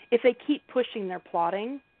where if they keep pushing their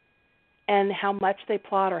plotting and how much they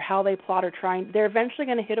plot or how they plot or they're eventually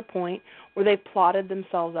going to hit a point where they've plotted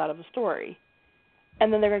themselves out of a story.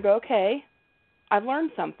 And then they're going to go, okay, I've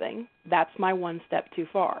learned something. That's my one step too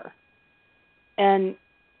far. And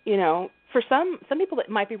for some people that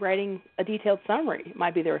might be writing a detailed summary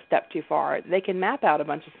might be they're a step too far. They can map out a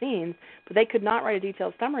bunch of scenes, but they could not write a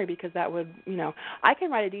detailed summary because that would, I can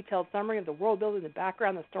write a detailed summary of the world building, the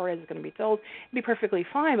background, the story as it's going to be told, and be perfectly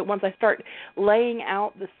fine. But once I start laying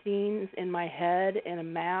out the scenes in my head in a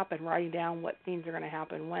map and writing down what scenes are going to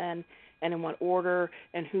happen when and in what order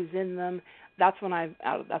and who's in them, that's when I'm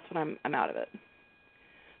out of it.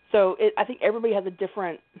 So I think everybody has a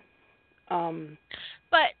different.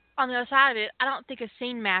 But on the other side of it, I don't think a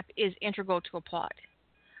scene map is integral to a plot.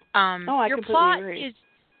 I your completely plot agree.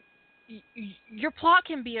 Your plot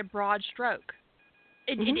can be a broad stroke.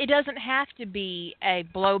 It doesn't have to be a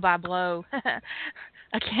blow by blow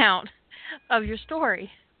account of your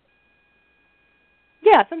story.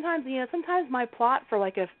 Yeah, sometimes my plot for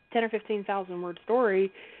like a 10 or 15,000 word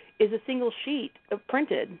story is a single sheet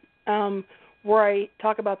printed, where I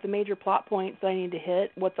talk about the major plot points that I need to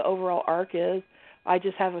hit, what the overall arc is. I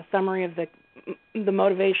just have a summary of the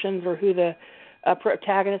motivations or who the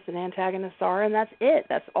protagonists and antagonists are, and that's it.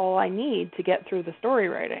 That's all I need to get through the story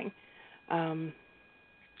writing.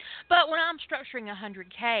 But when I'm structuring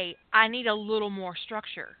 100K, I need a little more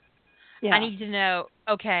structure. Yeah. I need to know,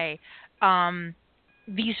 okay, the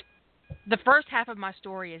first half of my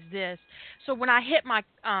story is this. So when I hit my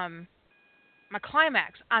my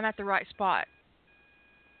climax, I'm at the right spot.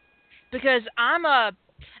 Because I'm kind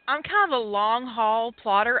of a long haul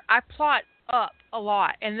plotter. I plot up a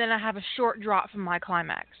lot, and then I have a short drop from my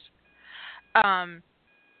climax.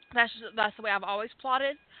 That's the way I've always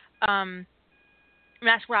plotted. And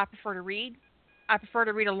that's what I prefer to read. I prefer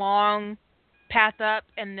to read a long path up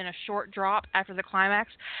and then a short drop after the climax.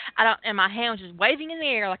 And my hand was just waving in the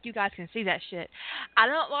air like you guys can see that shit. I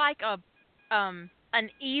don't like an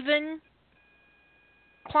even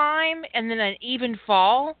climb and then an even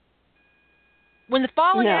fall. When the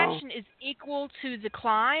falling action is equal to the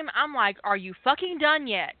climb, I'm like, are you fucking done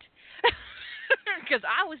yet? Because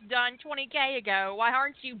I was done 20K ago. Why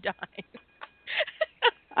aren't you done?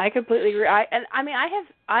 I completely agree. I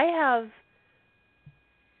have.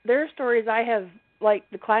 There are stories I have, like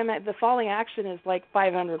the climax, the falling action is like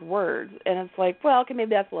 500 words, and it's like, well, okay, maybe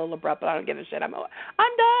that's a little abrupt, but I don't give a shit. I'm done.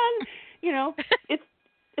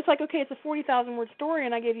 It's like, okay, it's a 40,000 word story,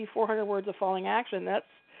 and I gave you 400 words of falling action. That's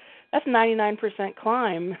 99%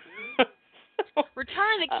 climb.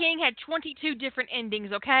 Return of the King had 22 different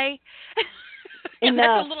endings, okay? Enough.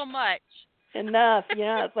 That's a little much. Enough.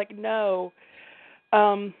 Yeah, it's like, no.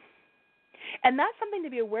 And that's something to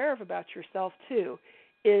be aware of about yourself, too,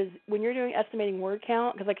 is when you're doing estimating word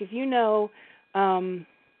count, because, like, if you know,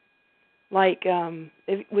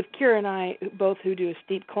 with Kira and I, both who do a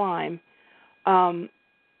steep climb, do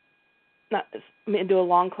a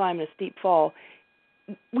long climb and a steep fall,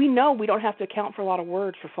 we know we don't have to account for a lot of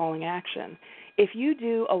words for falling action. If you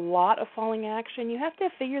do a lot of falling action, you have to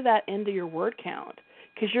figure that into your word count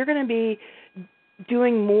because you're going to be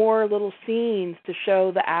doing more little scenes to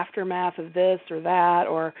show the aftermath of this or that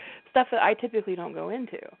or stuff that I typically don't go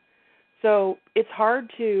into. So it's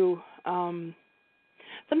hard to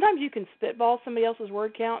sometimes you can spitball somebody else's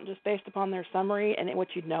word count just based upon their summary and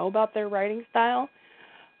what you know about their writing style,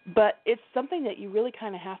 but it's something that you really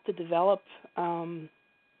kind of have to develop.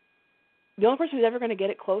 The only person who's ever going to get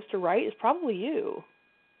it close to right is probably you.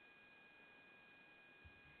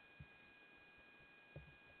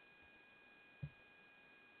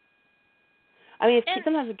 I mean,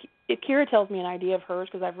 sometimes if Kira tells me an idea of hers,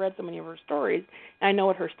 because I've read so many of her stories, and I know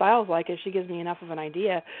what her style's like, if she gives me enough of an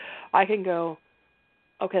idea, I can go,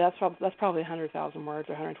 okay, that's probably 100,000 words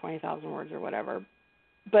or 120,000 words or whatever.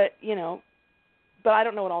 But, but I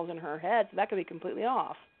don't know what all's in her head, so that could be completely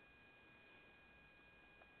off.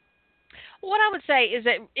 What I would say is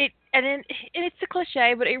that it's a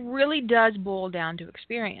cliche, but it really does boil down to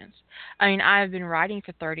experience. I mean, I've been writing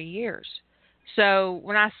for 30 years. So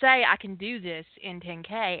when I say I can do this in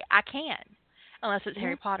 10K, I can, unless it's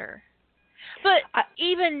Harry Potter. But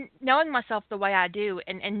even knowing myself the way I do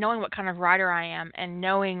and knowing what kind of writer I am and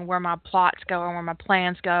knowing where my plots go and where my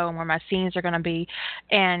plans go and where my scenes are going to be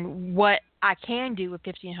and what I can do with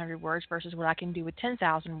 1,500 words versus what I can do with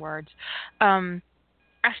 10,000 words, I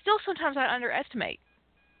still sometimes I underestimate.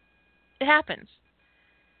 It happens.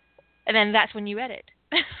 And then that's when you edit.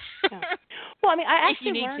 Yeah. Well, I mean, I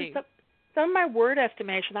actually learned some of my word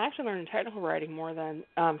estimation. I actually learned in technical writing more than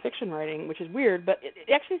fiction writing, which is weird, but it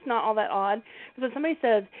actually is not all that odd. Because when somebody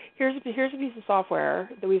says, here's a piece of software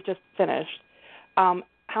that we've just finished, how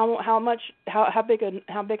big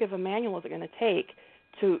of a manual is it going to take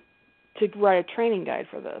to write a training guide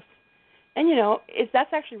for this? And,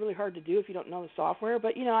 that's actually really hard to do if you don't know the software.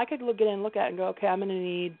 But, I could get in and look at it and go, okay, I'm going to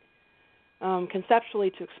need Conceptually,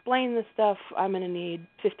 to explain this stuff, I'm going to need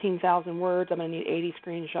 15,000 words. I'm going to need 80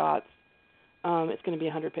 screenshots. It's going to be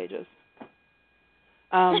 100 pages.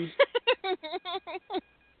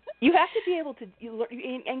 You have to be able to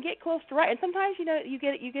and get close to right. And sometimes you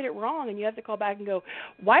get it wrong, and you have to call back and go,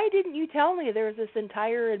 "Why didn't you tell me there was this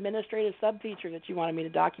entire administrative subfeature that you wanted me to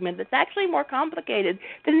document that's actually more complicated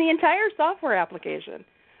than the entire software application?"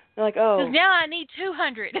 They're like, "Oh, because now I need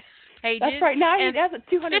 200 pages. That's right. Now I need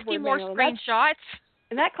 200 50 more screenshots,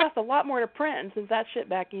 and that costs a lot more to print. And since that shit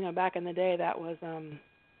back in the day, that was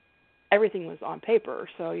everything was on paper,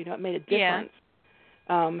 so it made a difference.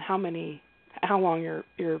 How long your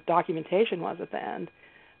documentation was at the end.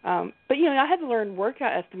 But I had to learn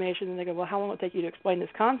workout estimation, and they go, well, how long will it take you to explain this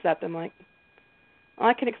concept? I'm like, well,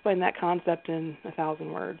 I can explain that concept in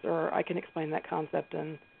 1,000 words, or I can explain that concept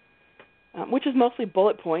in, which is mostly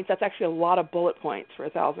bullet points. That's actually a lot of bullet points for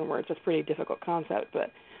 1,000 words. That's a pretty difficult concept,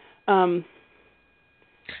 but. Going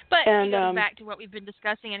back to what we've been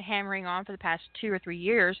discussing and hammering on for the past 2 or 3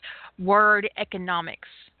 years, word economics.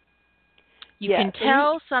 You can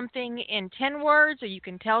tell something in 10 words, or you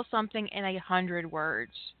can tell something in 100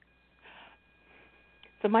 words.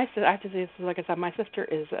 So I have to say, like I said, my sister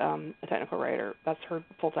is a technical writer. That's her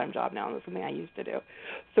full-time job now, and that's something I used to do.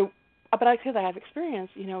 So, but I say that I have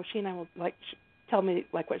experience. She and I will tell me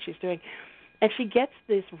what she's doing, and she gets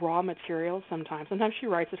this raw material sometimes. Sometimes she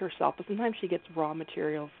writes it herself, but sometimes she gets raw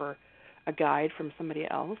material for a guide from somebody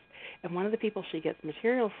else. And one of the people she gets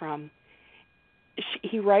material from,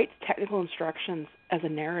 he writes technical instructions as a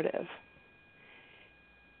narrative,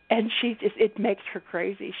 and it makes her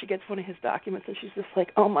crazy. She gets one of his documents, and she's just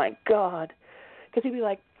like, oh my God, because he'd be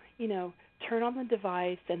like, turn on the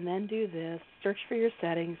device and then do this, search for your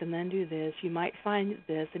settings and then do this, you might find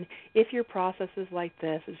this, and if your process is like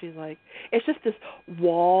this, and she's like, it's just this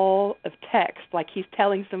wall of text, like he's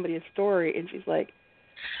telling somebody a story, and she's like,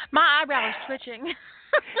 my eyebrow is twitching.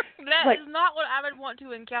 That is not what I would want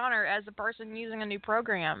to encounter as a person using a new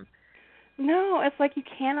program. No, it's like you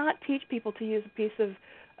cannot teach people to use a piece of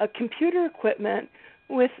computer equipment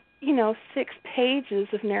with, 6 pages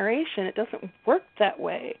of narration. It doesn't work that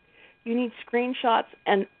way. You need screenshots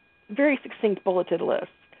and very succinct bulleted lists.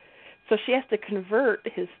 So she has to convert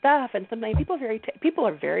his stuff, and sometimes people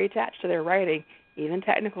are very attached to their writing, even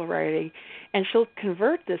technical writing, and she'll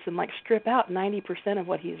convert this and strip out 90% of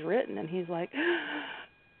what he's written, and he's like,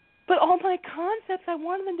 but all my concepts, I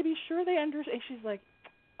wanted them to be sure they understand. And she's like,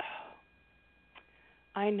 oh,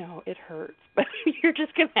 I know, it hurts, but you're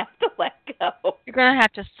just going to have to let go. You're going to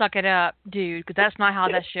have to suck it up, dude, because that's not how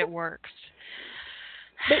that shit works.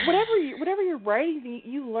 But whatever you're writing,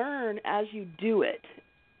 you learn as you do it.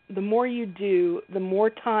 The more you do, the more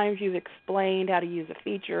times you've explained how to use a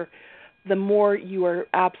feature, the more you are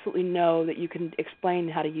absolutely know that you can explain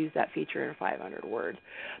how to use that feature in 500 words.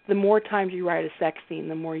 The more times you write a sex scene,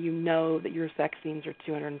 the more you know that your sex scenes are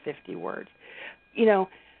 250 words.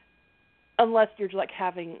 Unless you're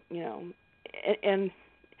having, and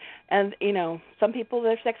some people,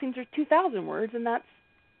 their sex scenes are 2,000 words, and that's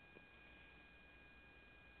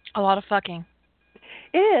a lot of fucking.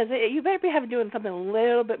 It is. You better be doing something a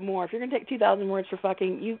little bit more. If you're going to take 2,000 words for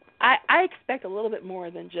fucking, I expect a little bit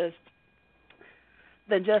more than just.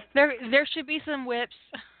 There should be some whips.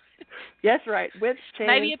 Yes, right. Whips, chains,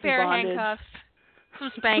 maybe a pair bondage. of handcuffs,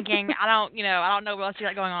 some spanking. I don't know what else you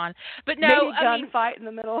got going on. But no, maybe a gunfight in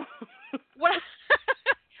the middle.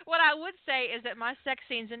 What I would say is that my sex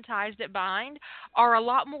scenes in Ties That Bind are a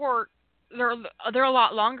lot more. They're a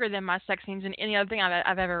lot longer than my sex scenes in any other thing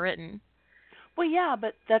I've ever written. Well, yeah,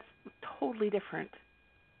 but that's totally different.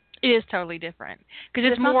 It is totally different because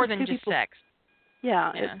it's more than just sex.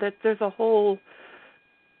 Yeah. There's a whole.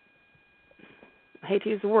 I hate to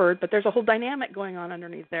use the word, but there's a whole dynamic going on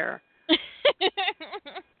underneath there.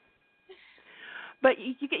 But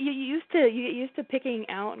you get used to picking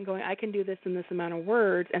out and going, I can do this in this amount of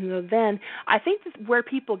words, and then I think this is where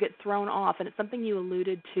people get thrown off, and it's something you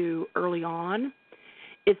alluded to early on,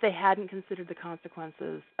 is they hadn't considered the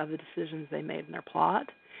consequences of the decisions they made in their plot,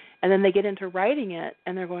 and then they get into writing it,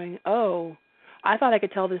 and they're going, oh, I thought I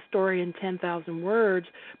could tell this story in 10,000 words,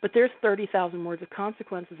 but there's 30,000 words of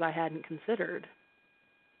consequences I hadn't considered.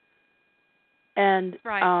 And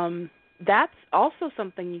right. That's also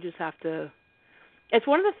something you just have to. It's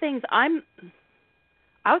one of the things I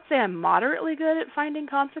would say I'm moderately good at finding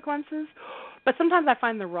consequences, but sometimes I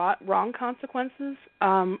find the wrong consequences.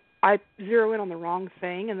 I zero in on the wrong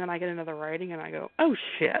thing, and then I get another writing, and I go, oh,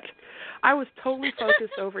 shit. I was totally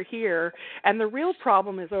focused over here, and the real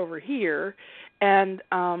problem is over here. And,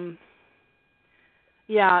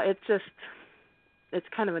 it's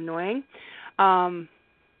kind of annoying.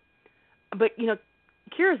 but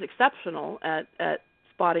Kira's exceptional at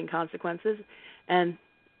spotting consequences, and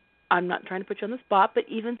I'm not trying to put you on the spot, but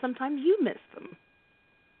even sometimes you miss them.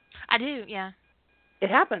 I do, yeah. It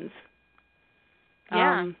happens.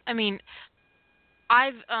 Yeah, I mean,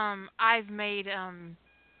 I've made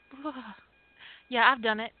yeah, I've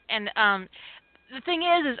done it, and the thing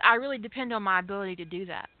is I really depend on my ability to do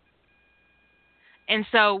that, and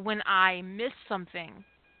so when I miss something,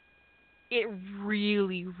 it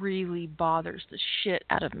really, really bothers the shit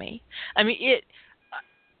out of me. I mean,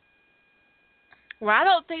 when I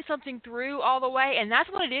don't think something through all the way, and that's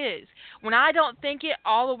what it is. When I don't think it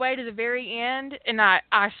all the way to the very end, and I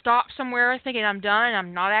stop somewhere thinking I'm done, and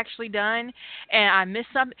I'm not actually done, and I miss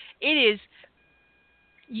something, it is,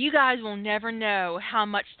 you guys will never know how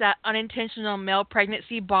much that unintentional male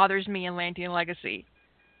pregnancy bothers me in Lantean Legacy.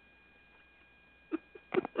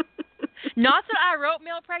 Not that I wrote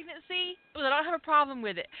male pregnancy, but I don't have a problem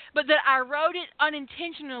with it, but that I wrote it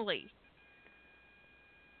unintentionally.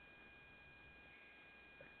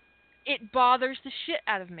 It bothers the shit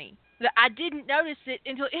out of me that I didn't notice it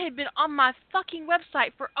until it had been on my fucking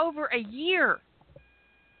website for over a year.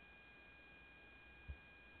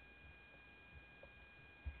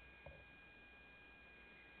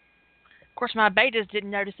 Of course, my betas didn't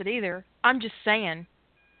notice it either. I'm just saying.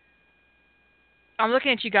 I'm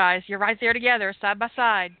looking at you guys. You're right there together, side by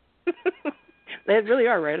side. They really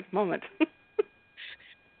are right at the moment.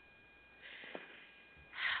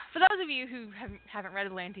 For those of you who haven't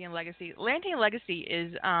read Lantean Legacy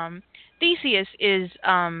is Theseus is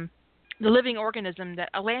the living organism that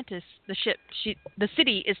Atlantis, the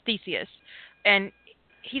city is Theseus, and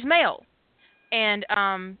he's male, and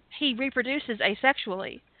he reproduces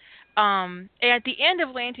asexually. And at the end of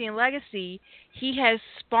Lantean Legacy, he has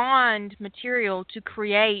spawned material to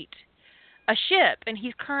create a ship, and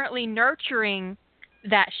he's currently nurturing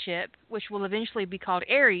that ship, which will eventually be called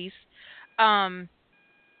Ares.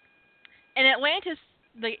 And Atlantis,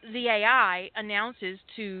 the AI, announces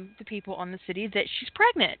to the people on the city that she's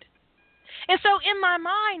pregnant. And so in my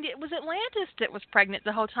mind, it was Atlantis that was pregnant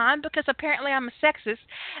the whole time because apparently I'm a sexist.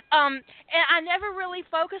 And I never really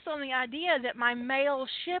focused on the idea that my male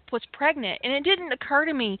ship was pregnant. And it didn't occur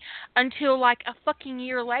to me until like a fucking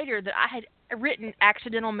year later that I had written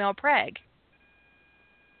accidental male preg.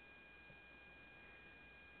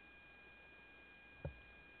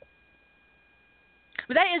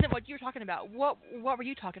 But that isn't what you're talking about. What were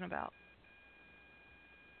you talking about?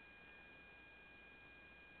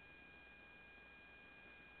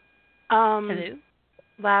 Hello?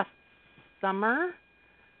 Last summer,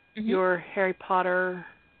 your Harry Potter.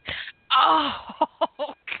 Oh,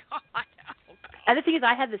 God. And the thing is,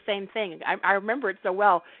 I had the same thing. I remember it so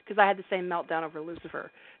well because I had the same meltdown over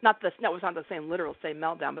Lucifer. It was not the same literal same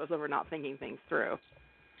meltdown, but it was over not thinking things through.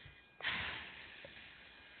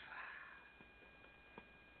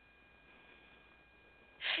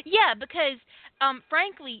 Yeah, because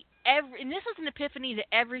frankly, and this is an epiphany that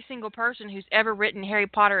every single person who's ever written Harry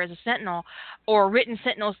Potter as a Sentinel or written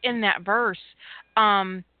Sentinels in that verse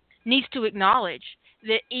needs to acknowledge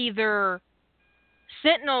that either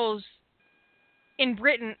Sentinels in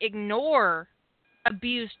Britain ignore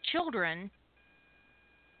abused children,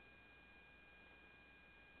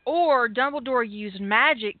 or Dumbledore used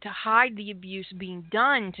magic to hide the abuse being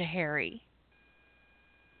done to Harry.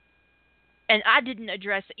 And I didn't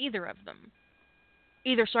address either of them,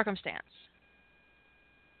 either circumstance.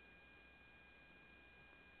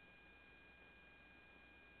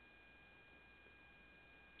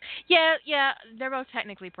 Yeah, they're both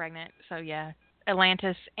technically pregnant, so yeah.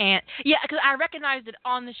 Atlantis and... Yeah, because I recognized it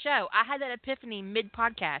on the show. I had that epiphany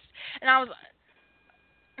mid-podcast, and I was...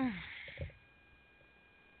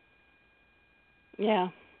 Yeah.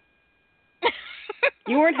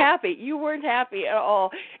 You weren't happy. You weren't happy at all.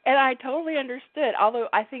 And I totally understood, although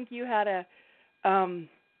I think you had a...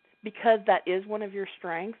 because that is one of your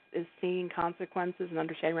strengths, is seeing consequences and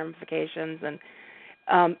understanding ramifications, and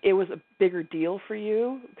it was a bigger deal for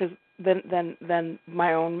you because than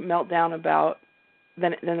my own meltdown about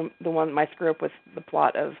than the one my screw up with the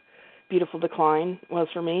plot of Beautiful Decline was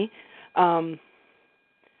for me.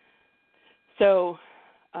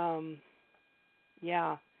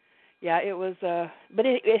 Yeah, it was. But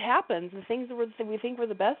it happens. The things that we think we're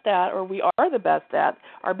the best at, or we are the best at,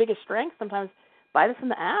 our biggest strengths sometimes bite us in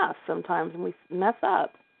the ass. Sometimes, and we mess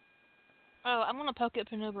up. Oh, I'm gonna poke at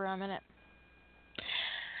Penumbra a minute.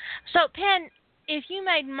 So, Pen, if you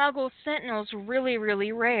made Muggle Sentinels really,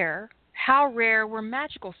 really rare, how rare were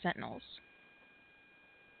magical Sentinels?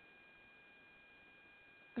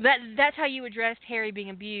 That's how you addressed Harry being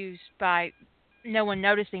abused by no one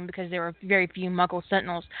noticing because there were very few Muggle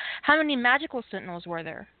Sentinels. How many magical Sentinels were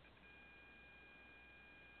there?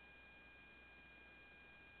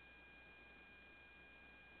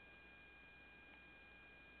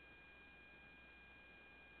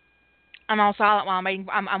 I'm all silent while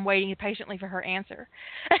I'm waiting patiently for her answer.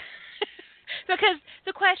 Because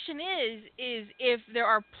the question is if there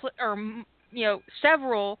are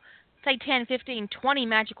several, say 10, 15, 20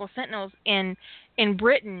 magical Sentinels in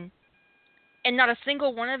Britain, and not a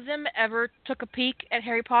single one of them ever took a peek at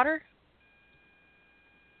Harry Potter?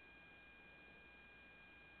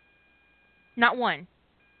 Not one.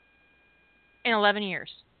 In 11 years.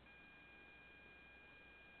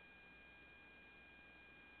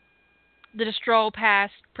 Did a stroll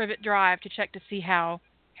past Privet Drive to check to see how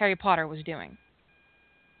Harry Potter was doing.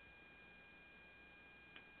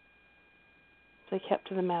 They kept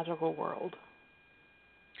to the magical world.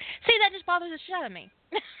 See, that just bothers the shit out of me.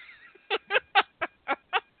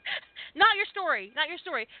 Not your story.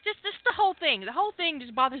 Just the whole thing. The whole thing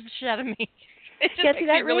just bothers the shit out of me. It just makes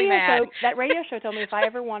me really mad. That radio show told me if I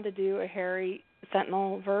ever wanted to do a Harry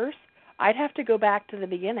Sentinel verse, I'd have to go back to the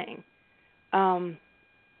beginning, and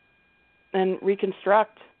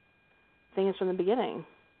reconstruct things from the beginning.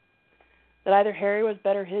 That either Harry was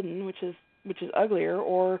better hidden, which is uglier,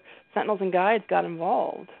 or Sentinels and Guides got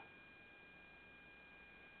involved.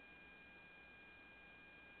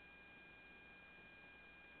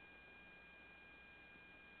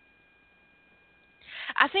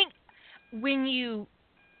 I think when you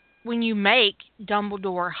make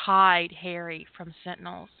Dumbledore hide Harry from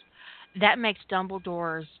Sentinels, that makes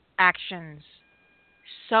Dumbledore's actions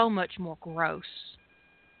so much more gross,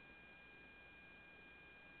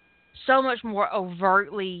 so much more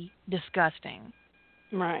overtly disgusting.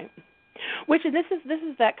 Right. Which this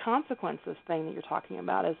is that consequences thing that you're talking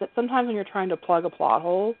about. Is that sometimes when you're trying to plug a plot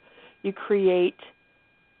hole, you create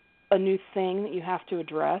a new thing that you have to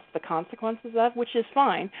address the consequences of, which is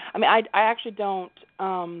fine. I mean, I actually don't.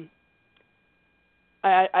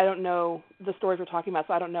 I don't know the stories we're talking about,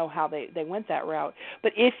 so I don't know how they went that route.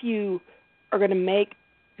 But if you are going to make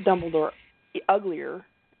Dumbledore uglier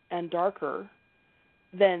and darker,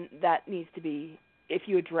 then that needs to be, if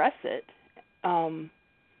you address it, then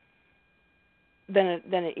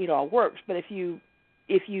it all works. But if you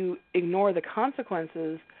ignore the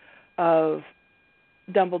consequences of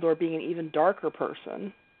Dumbledore being an even darker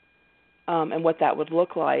person, and what that would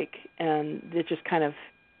look like, and it just kind of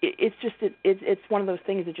it's one of those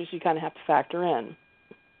things that just you kind of have to factor in.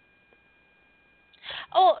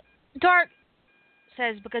 Oh, Dark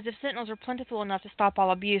says because if Sentinels are plentiful enough to stop all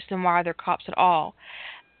abuse, then why are there cops at all?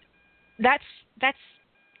 That's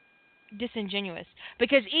disingenuous,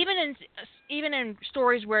 because even in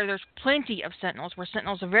stories where there's plenty of Sentinels, where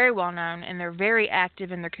Sentinels are very well known and they're very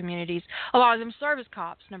active in their communities, a lot of them serve as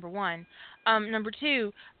cops. Number one, number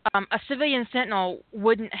two, a civilian Sentinel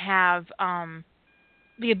wouldn't have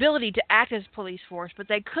the ability to act as police force, but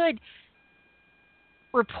they could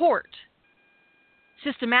report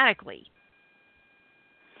systematically.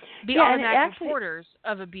 Be automatic reporters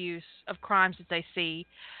of abuse, of crimes that they see,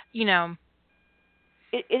 you know.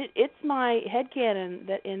 It's my headcanon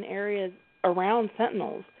that in areas around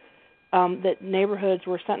Sentinels, that neighborhoods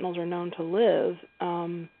where Sentinels are known to live,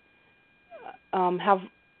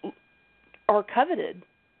 are coveted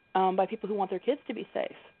by people who want their kids to be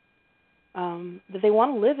safe. That they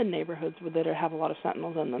want to live in neighborhoods that have a lot of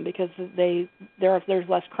Sentinels in them, because there's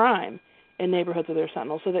less crime in neighborhoods where there's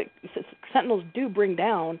Sentinels. So that Sentinels do bring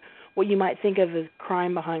down what you might think of as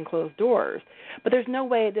crime behind closed doors. But there's no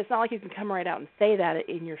way, it's not like you can come right out and say that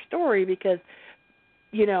in your story, because,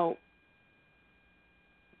 you know,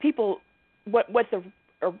 people, what's just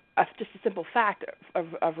a simple fact of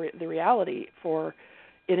the reality for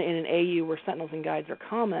in an AU where Sentinels and Guides are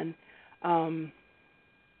common, doesn't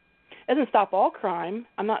stop all crime.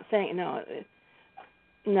 I'm not saying, no,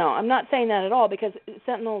 I'm not saying that at all, because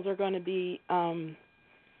Sentinels are going to be,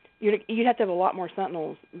 you'd have to have a lot more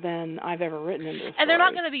Sentinels than I've ever written in this. And they're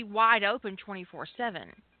not going to be wide open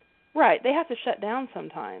 24/7. Right, they have to shut down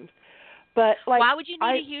sometimes. But like, why would you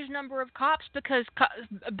need a huge number of cops? Because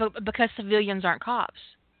civilians aren't cops,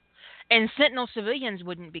 and Sentinel civilians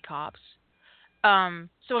wouldn't be cops.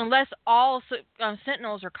 So unless all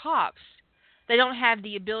Sentinels are cops, they don't have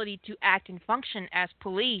the ability to act and function as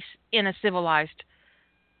police in a civilized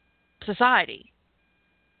society.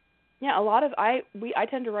 Yeah, I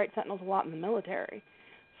tend to write Sentinels a lot in the military.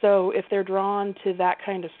 So if they're drawn to that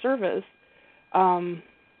kind of service, I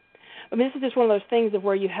mean, this is just one of those things of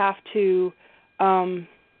where you have to.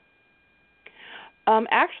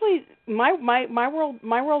 Actually, my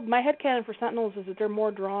headcanon for Sentinels is that they're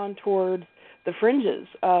more drawn towards the fringes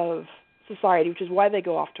of society, which is why they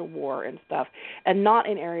go off to war and stuff, and not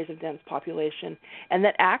in areas of dense population. And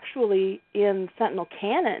that actually in Sentinel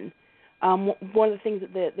canon, one of the things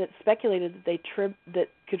that speculated that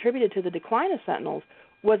contributed to the decline of Sentinels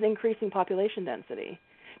was increasing population density,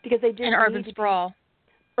 because they didn't and urban sprawl.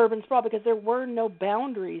 Urban sprawl, because there were no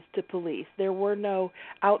boundaries to police. There were no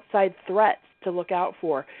outside threats to look out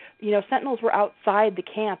for. Sentinels were outside the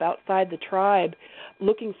camp, outside the tribe,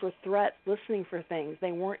 looking for threats, listening for things.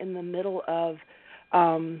 They weren't in the middle of.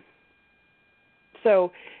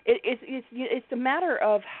 So it's a matter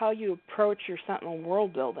of how you approach your Sentinel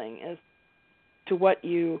world building as to what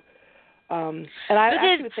you. And I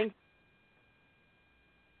actually would think.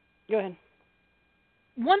 Go ahead.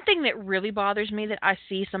 One thing that really bothers me that I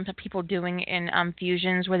see some people doing in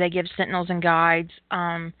fusions where they give Sentinels and guides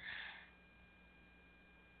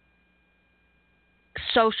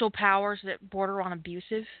social powers that border on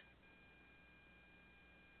abusive.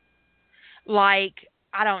 Like,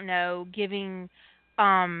 I don't know, giving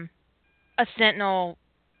a Sentinel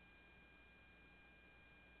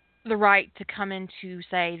the right to come into,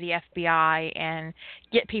 say, the FBI and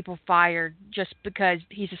get people fired just because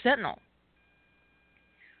he's a Sentinel.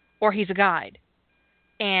 Or he's a guide,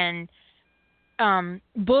 and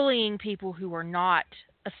bullying people who are not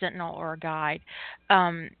a Sentinel or a guide.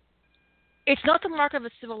 It's not the mark of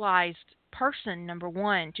a civilized person, number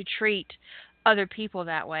one, to treat other people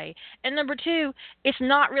that way. And number two, it's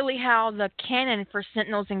not really how the canon for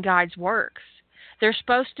Sentinels and guides works. They're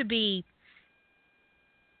supposed to be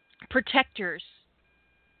protectors.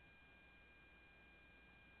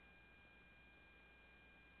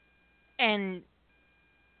 And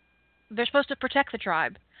they're supposed to protect the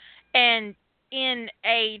tribe. And in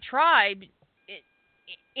a tribe,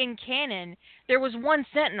 in canon, there was one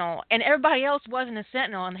Sentinel, and everybody else wasn't a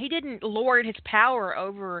Sentinel, and he didn't lord his power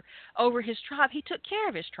over his tribe. He took care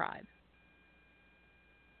of his tribe.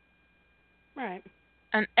 Right.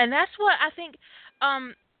 And that's what I think.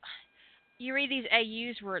 You read these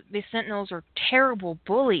AUs where the Sentinels are terrible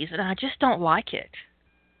bullies, and I just don't like it.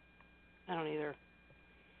 I don't either.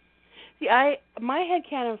 See, my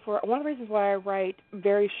headcanon for one of the reasons why I write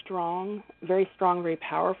very strong, very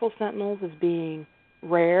powerful Sentinels as being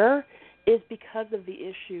rare is because of the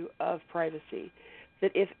issue of privacy.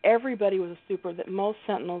 That if everybody was a super, that most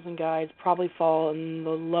Sentinels and guides probably fall in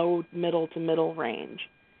the low, middle to middle range.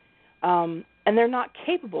 And they're not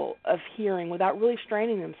capable of hearing without really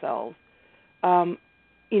straining themselves,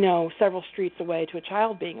 several streets away to a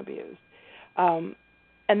child being abused.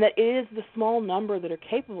 And that it is the small number that are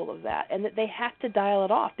capable of that, and that they have to dial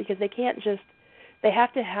it off because they can't just. They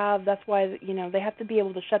have to have. That's why they have to be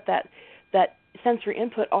able to shut that sensory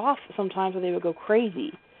input off sometimes, or they would go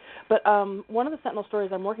crazy. But one of the Sentinel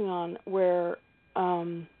stories I'm working on where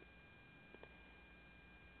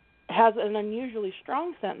has an unusually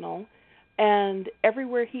strong Sentinel, and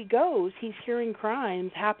everywhere he goes, he's hearing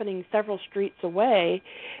crimes happening several streets away,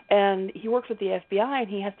 and he works with the FBI, and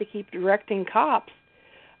he has to keep directing cops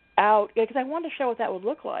out, because I wanted to show what that would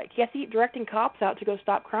look like. He has to keep directing cops out to go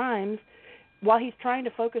stop crimes while he's trying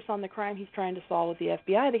to focus on the crime he's trying to solve with the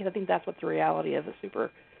FBI, because I think that's what the reality of a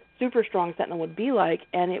super strong Sentinel would be like,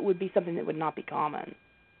 and it would be something that would not be common.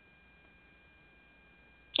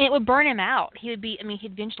 It would burn him out. He'd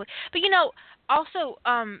eventually. But, also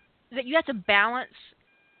that you have to balance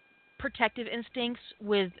protective instincts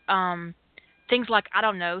with things like, I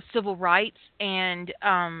don't know, civil rights and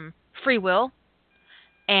free will.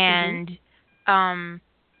 And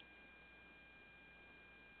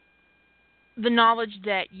the knowledge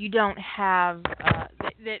that you don't have,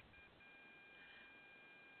 that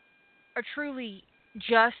a truly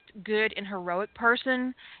just, good, and heroic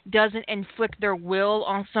person doesn't inflict their will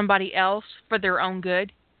on somebody else for their own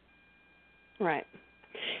good. Right.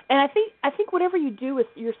 And I think whatever you do with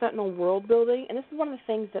your Sentinel world building, and this is one of the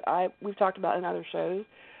things that we've talked about in other shows,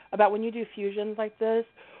 about when you do fusions like this,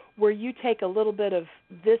 where you take a little bit of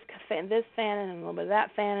this fanon and a little bit of that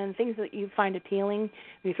fanon, things that you find appealing, and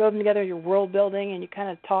you throw them together, your world building, and you kind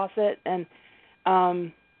of toss it. And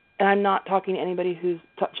I'm not talking to anybody who's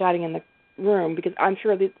chatting in the room, because I'm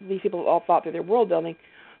sure these people have all thought through their world building.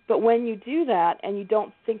 But when you do that and you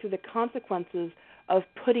don't think through the consequences of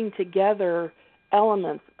putting together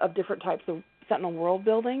elements of different types of Sentinel world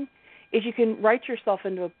building, is you can write yourself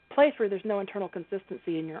into a place where there's no internal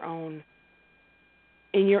consistency in your own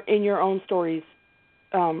story's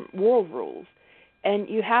world rules. And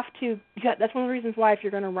you have to. That's one of the reasons why, if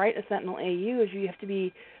you're going to write a Sentinel AU, is you have to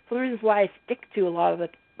be. One of the reasons why I stick to a lot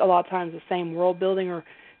of times the same world building or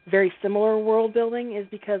very similar world building is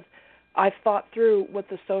because I've thought through what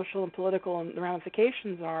the social and political and the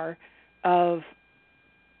ramifications are of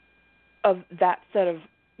that set of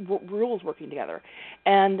rules working together.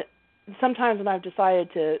 And sometimes when I've decided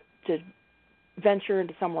to venture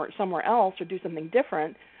into somewhere else or do something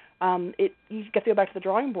different, you get to go back to the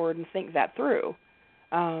drawing board and think that through.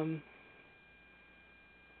 I've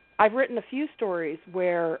written a few stories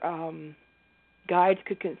where guides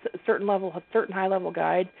a certain high level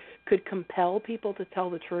guide could compel people to tell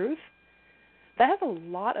the truth. That has a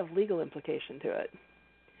lot of legal implication to it.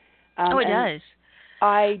 It does.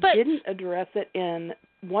 I didn't address it in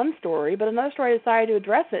one story, but another story I decided to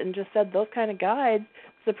address it and just said those kind of guides,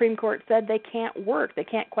 the Supreme Court said they can't work. They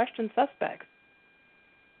can't question suspects.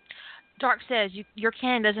 Dark says your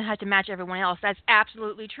canon doesn't have to match everyone else. That's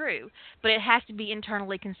absolutely true. But it has to be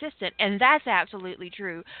internally consistent, and that's absolutely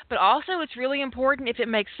true. But also it's really important if it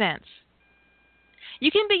makes sense.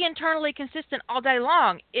 You can be internally consistent all day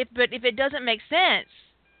long, but if it doesn't make sense,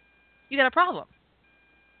 you got a problem.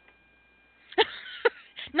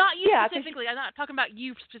 Not you specifically. I'm not talking about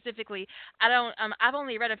you specifically. I don't. I've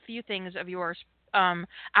only read a few things of yours. I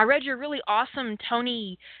read your really awesome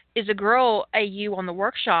Tony is a Girl AU on the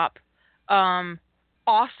workshop.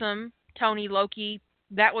 Awesome Tony Loki.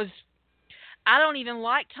 That was. I don't even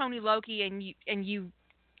like Tony Loki, and you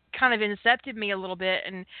kind of incepted me a little bit,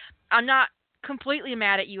 and I'm not completely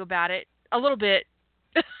mad at you about it. A little bit.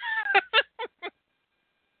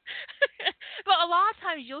 But a lot of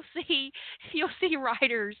times you'll see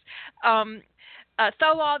writers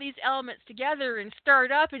throw all these elements together and stir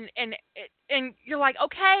it up, and you're like,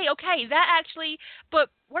 okay, that actually, but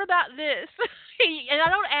what about this? And I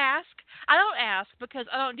don't ask because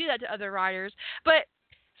I don't do that to other writers, but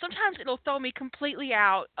sometimes it'll throw me completely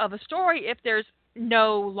out of a story if there's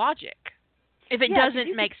no logic. If it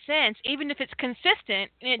doesn't make sense, even if it's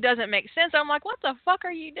consistent and it doesn't make sense, I'm like, what the fuck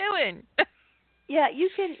are you doing? Yeah, you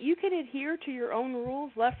can adhere to your own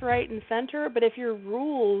rules left, right, and center, but if your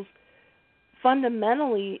rules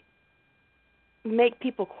fundamentally make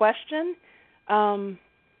people question,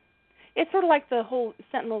 it's sort of like the whole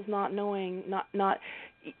Sentinels not knowing,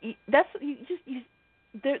 that's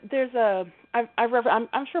there's a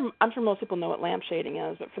I'm sure most people know what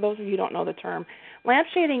lampshading is, but for those of you who don't know the term,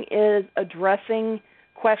 lampshading is addressing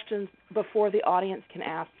questions before the audience can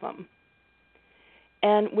ask them.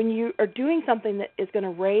 And when you are doing something that is going to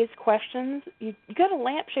raise questions, you got to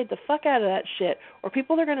lampshade the fuck out of that shit, or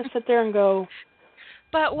people are going to sit there and go,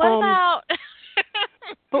 but what about...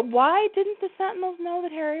 But why didn't the Sentinels know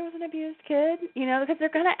that Harry was an abused kid? Because they're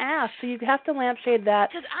going to ask, so you have to lampshade that.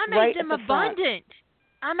 Because I made them abundant.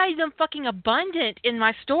 I made them fucking abundant in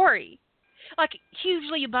my story. Like,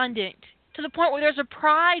 hugely abundant. To the point where there's a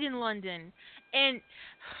pride in London. And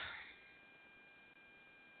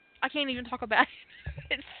I can't even talk about it.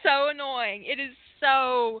 It's so annoying. It is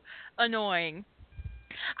so annoying.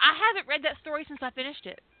 I haven't read that story since I finished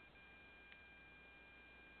it.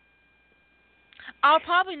 I'll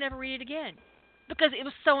probably never read it again because it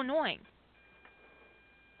was so annoying.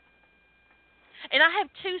 And I have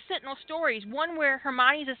two Sentinel stories, one where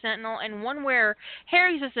Hermione's a Sentinel and one where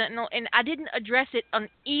Harry's a Sentinel, and I didn't address it on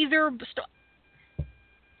either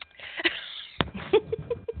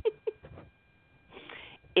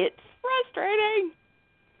It's frustrating.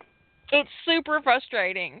 It's super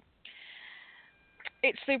frustrating.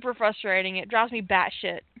 It drives me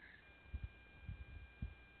batshit.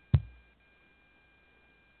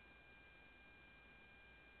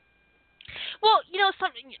 Well,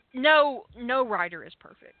 no writer is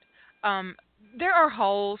perfect. There are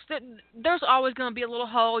holes. There's always going to be a little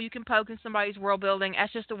hole you can poke in somebody's world building.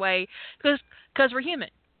 That's just the way, because we're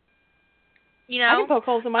human. I can poke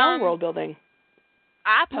holes in my own world building.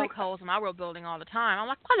 I poke holes in my world building all the time. I'm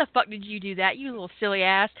like, why the fuck did you do that, you little silly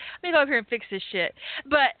ass? Let me go over here and fix this shit.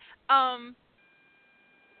 But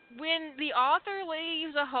when the author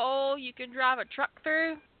leaves a hole you can drive a truck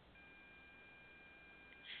through,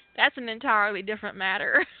 that's an entirely different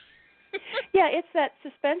matter. Yeah, it's that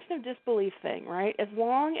suspension of disbelief thing, right? As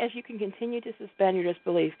long as you can continue to suspend your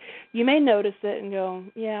disbelief, you may notice it and go,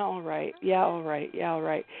 yeah, all right.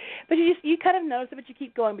 But you kind of notice it, but you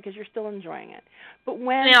keep going because you're still enjoying it. But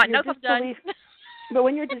when your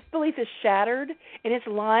disbelief is shattered and it's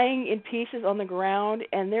lying in pieces on the ground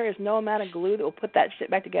and there is no amount of glue that will put that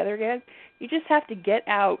shit back together again, you just have to get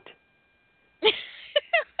out.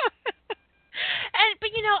 But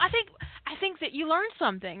I think that you learned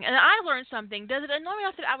something, and I learned something. Does it annoy me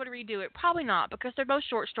enough that I would redo it? Probably not, because they're both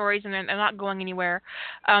short stories and they're not going anywhere.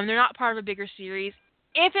 They're not part of a bigger series.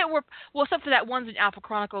 If it were, well, except for that one's in Alpha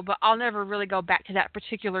Chronicle, but I'll never really go back to that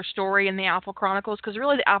particular story in the Alpha Chronicles, because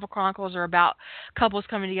really the Alpha Chronicles are about couples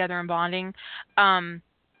coming together and bonding.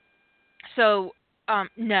 So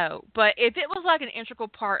No, but if it was like an integral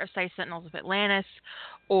part of, say, Sentinels of Atlantis,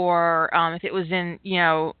 or if it was in,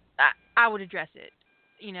 I would address it.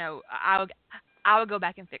 I would go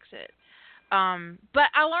back and fix it. But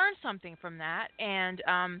I learned something from that, and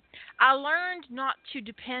I learned not to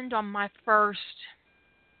depend on my first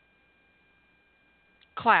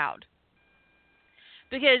cloud,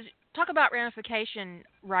 because talk about ramification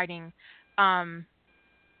writing. I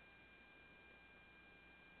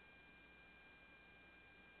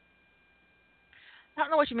don't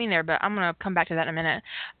know what you mean there, but I'm going to come back to that in a minute.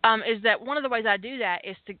 Is that one of the ways I do that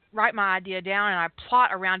is to write my idea down and I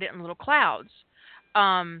plot around it in little clouds.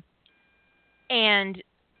 And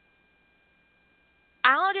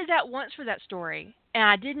I only did that once for that story, and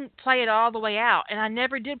I didn't play it all the way out, and I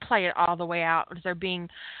never did play it all the way out, because there being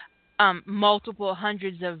multiple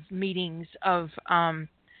hundreds of meetings of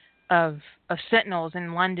Sentinels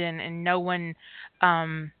in London, and no one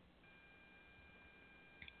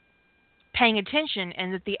paying attention,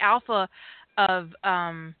 and that the alpha of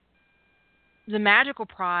the Magical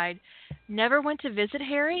Pride never went to visit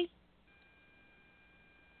Harry.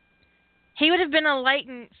 He would have been a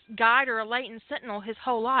latent guide or a latent sentinel his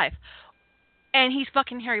whole life. And he's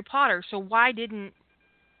fucking Harry Potter, so why didn't...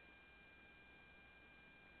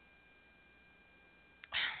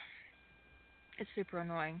 It's super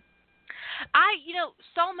annoying.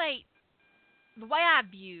 Soulmate, the way I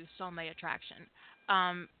view soulmate attraction,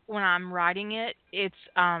 when I'm writing it, it's,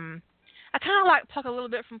 I kind of like pluck a little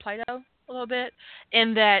bit from Plato, a little bit,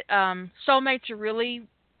 in that soulmates are really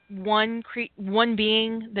one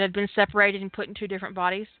being that had been separated and put in two different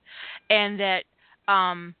bodies, and that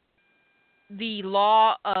the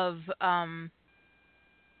law of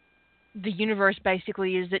the universe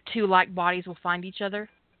basically is that two like bodies will find each other.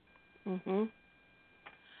 Mhm.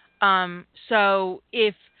 So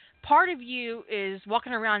if part of you is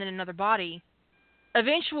walking around in another body,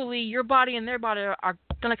 eventually your body and their body are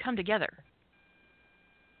going to come together.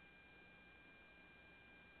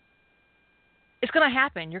 It's going to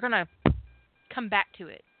happen. You're going to come back to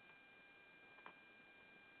it.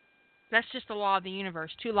 That's just the law of the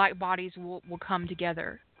universe. Two like bodies will come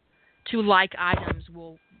together. Two like items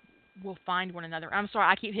will find one another. I'm sorry,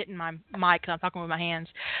 I keep hitting my mic because I'm talking with my hands.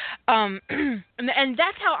 And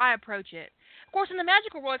that's how I approach it. Of course, in the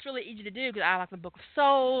magical world, it's really easy to do because I like the Book of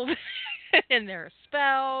Souls, and there are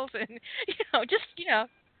spells, and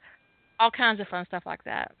all kinds of fun stuff like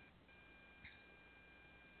that.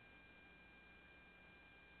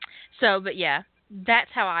 So, but yeah, that's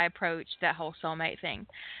how I approach that whole soulmate thing.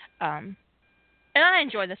 And I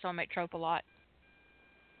enjoy the soulmate trope a lot.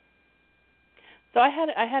 So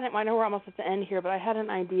I know we're almost at the end here, but I had an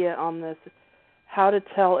idea on this, how to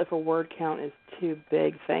tell if a word count is too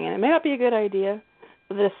big thing. And it may not be a good idea,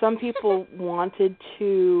 but if some people wanted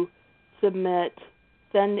to send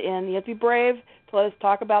in, you have to be brave to let us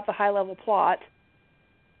talk about the high-level plot,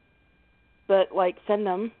 but, send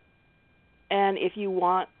them. And if you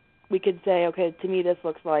want, we could say, okay, to me this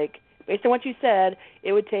looks like, based on what you said,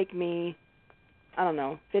 it would take me,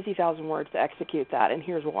 50,000 words to execute that, and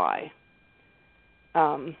here's why. Yeah,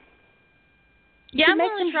 I'm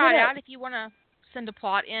willing to try it out. If you want to send a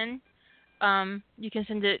plot in, you can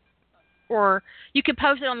send it, or you could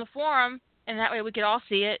post it on the forum, and that way we could all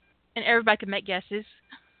see it, and everybody could make guesses.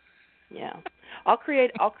 Yeah, I'll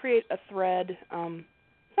create a thread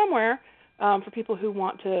somewhere for people who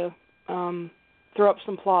want to throw up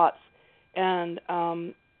some plots, and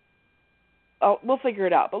we'll figure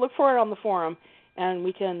it out. But look for it on the forum, and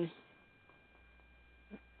we can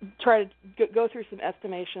try to go through some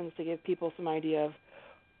estimations to give people some idea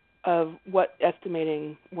of what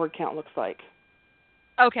estimating word count looks like.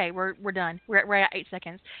 Okay, we're done. We're at 8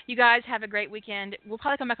 seconds. You guys have a great weekend. We'll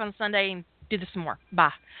probably come back on Sunday and do this some more.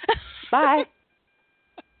 Bye. Bye.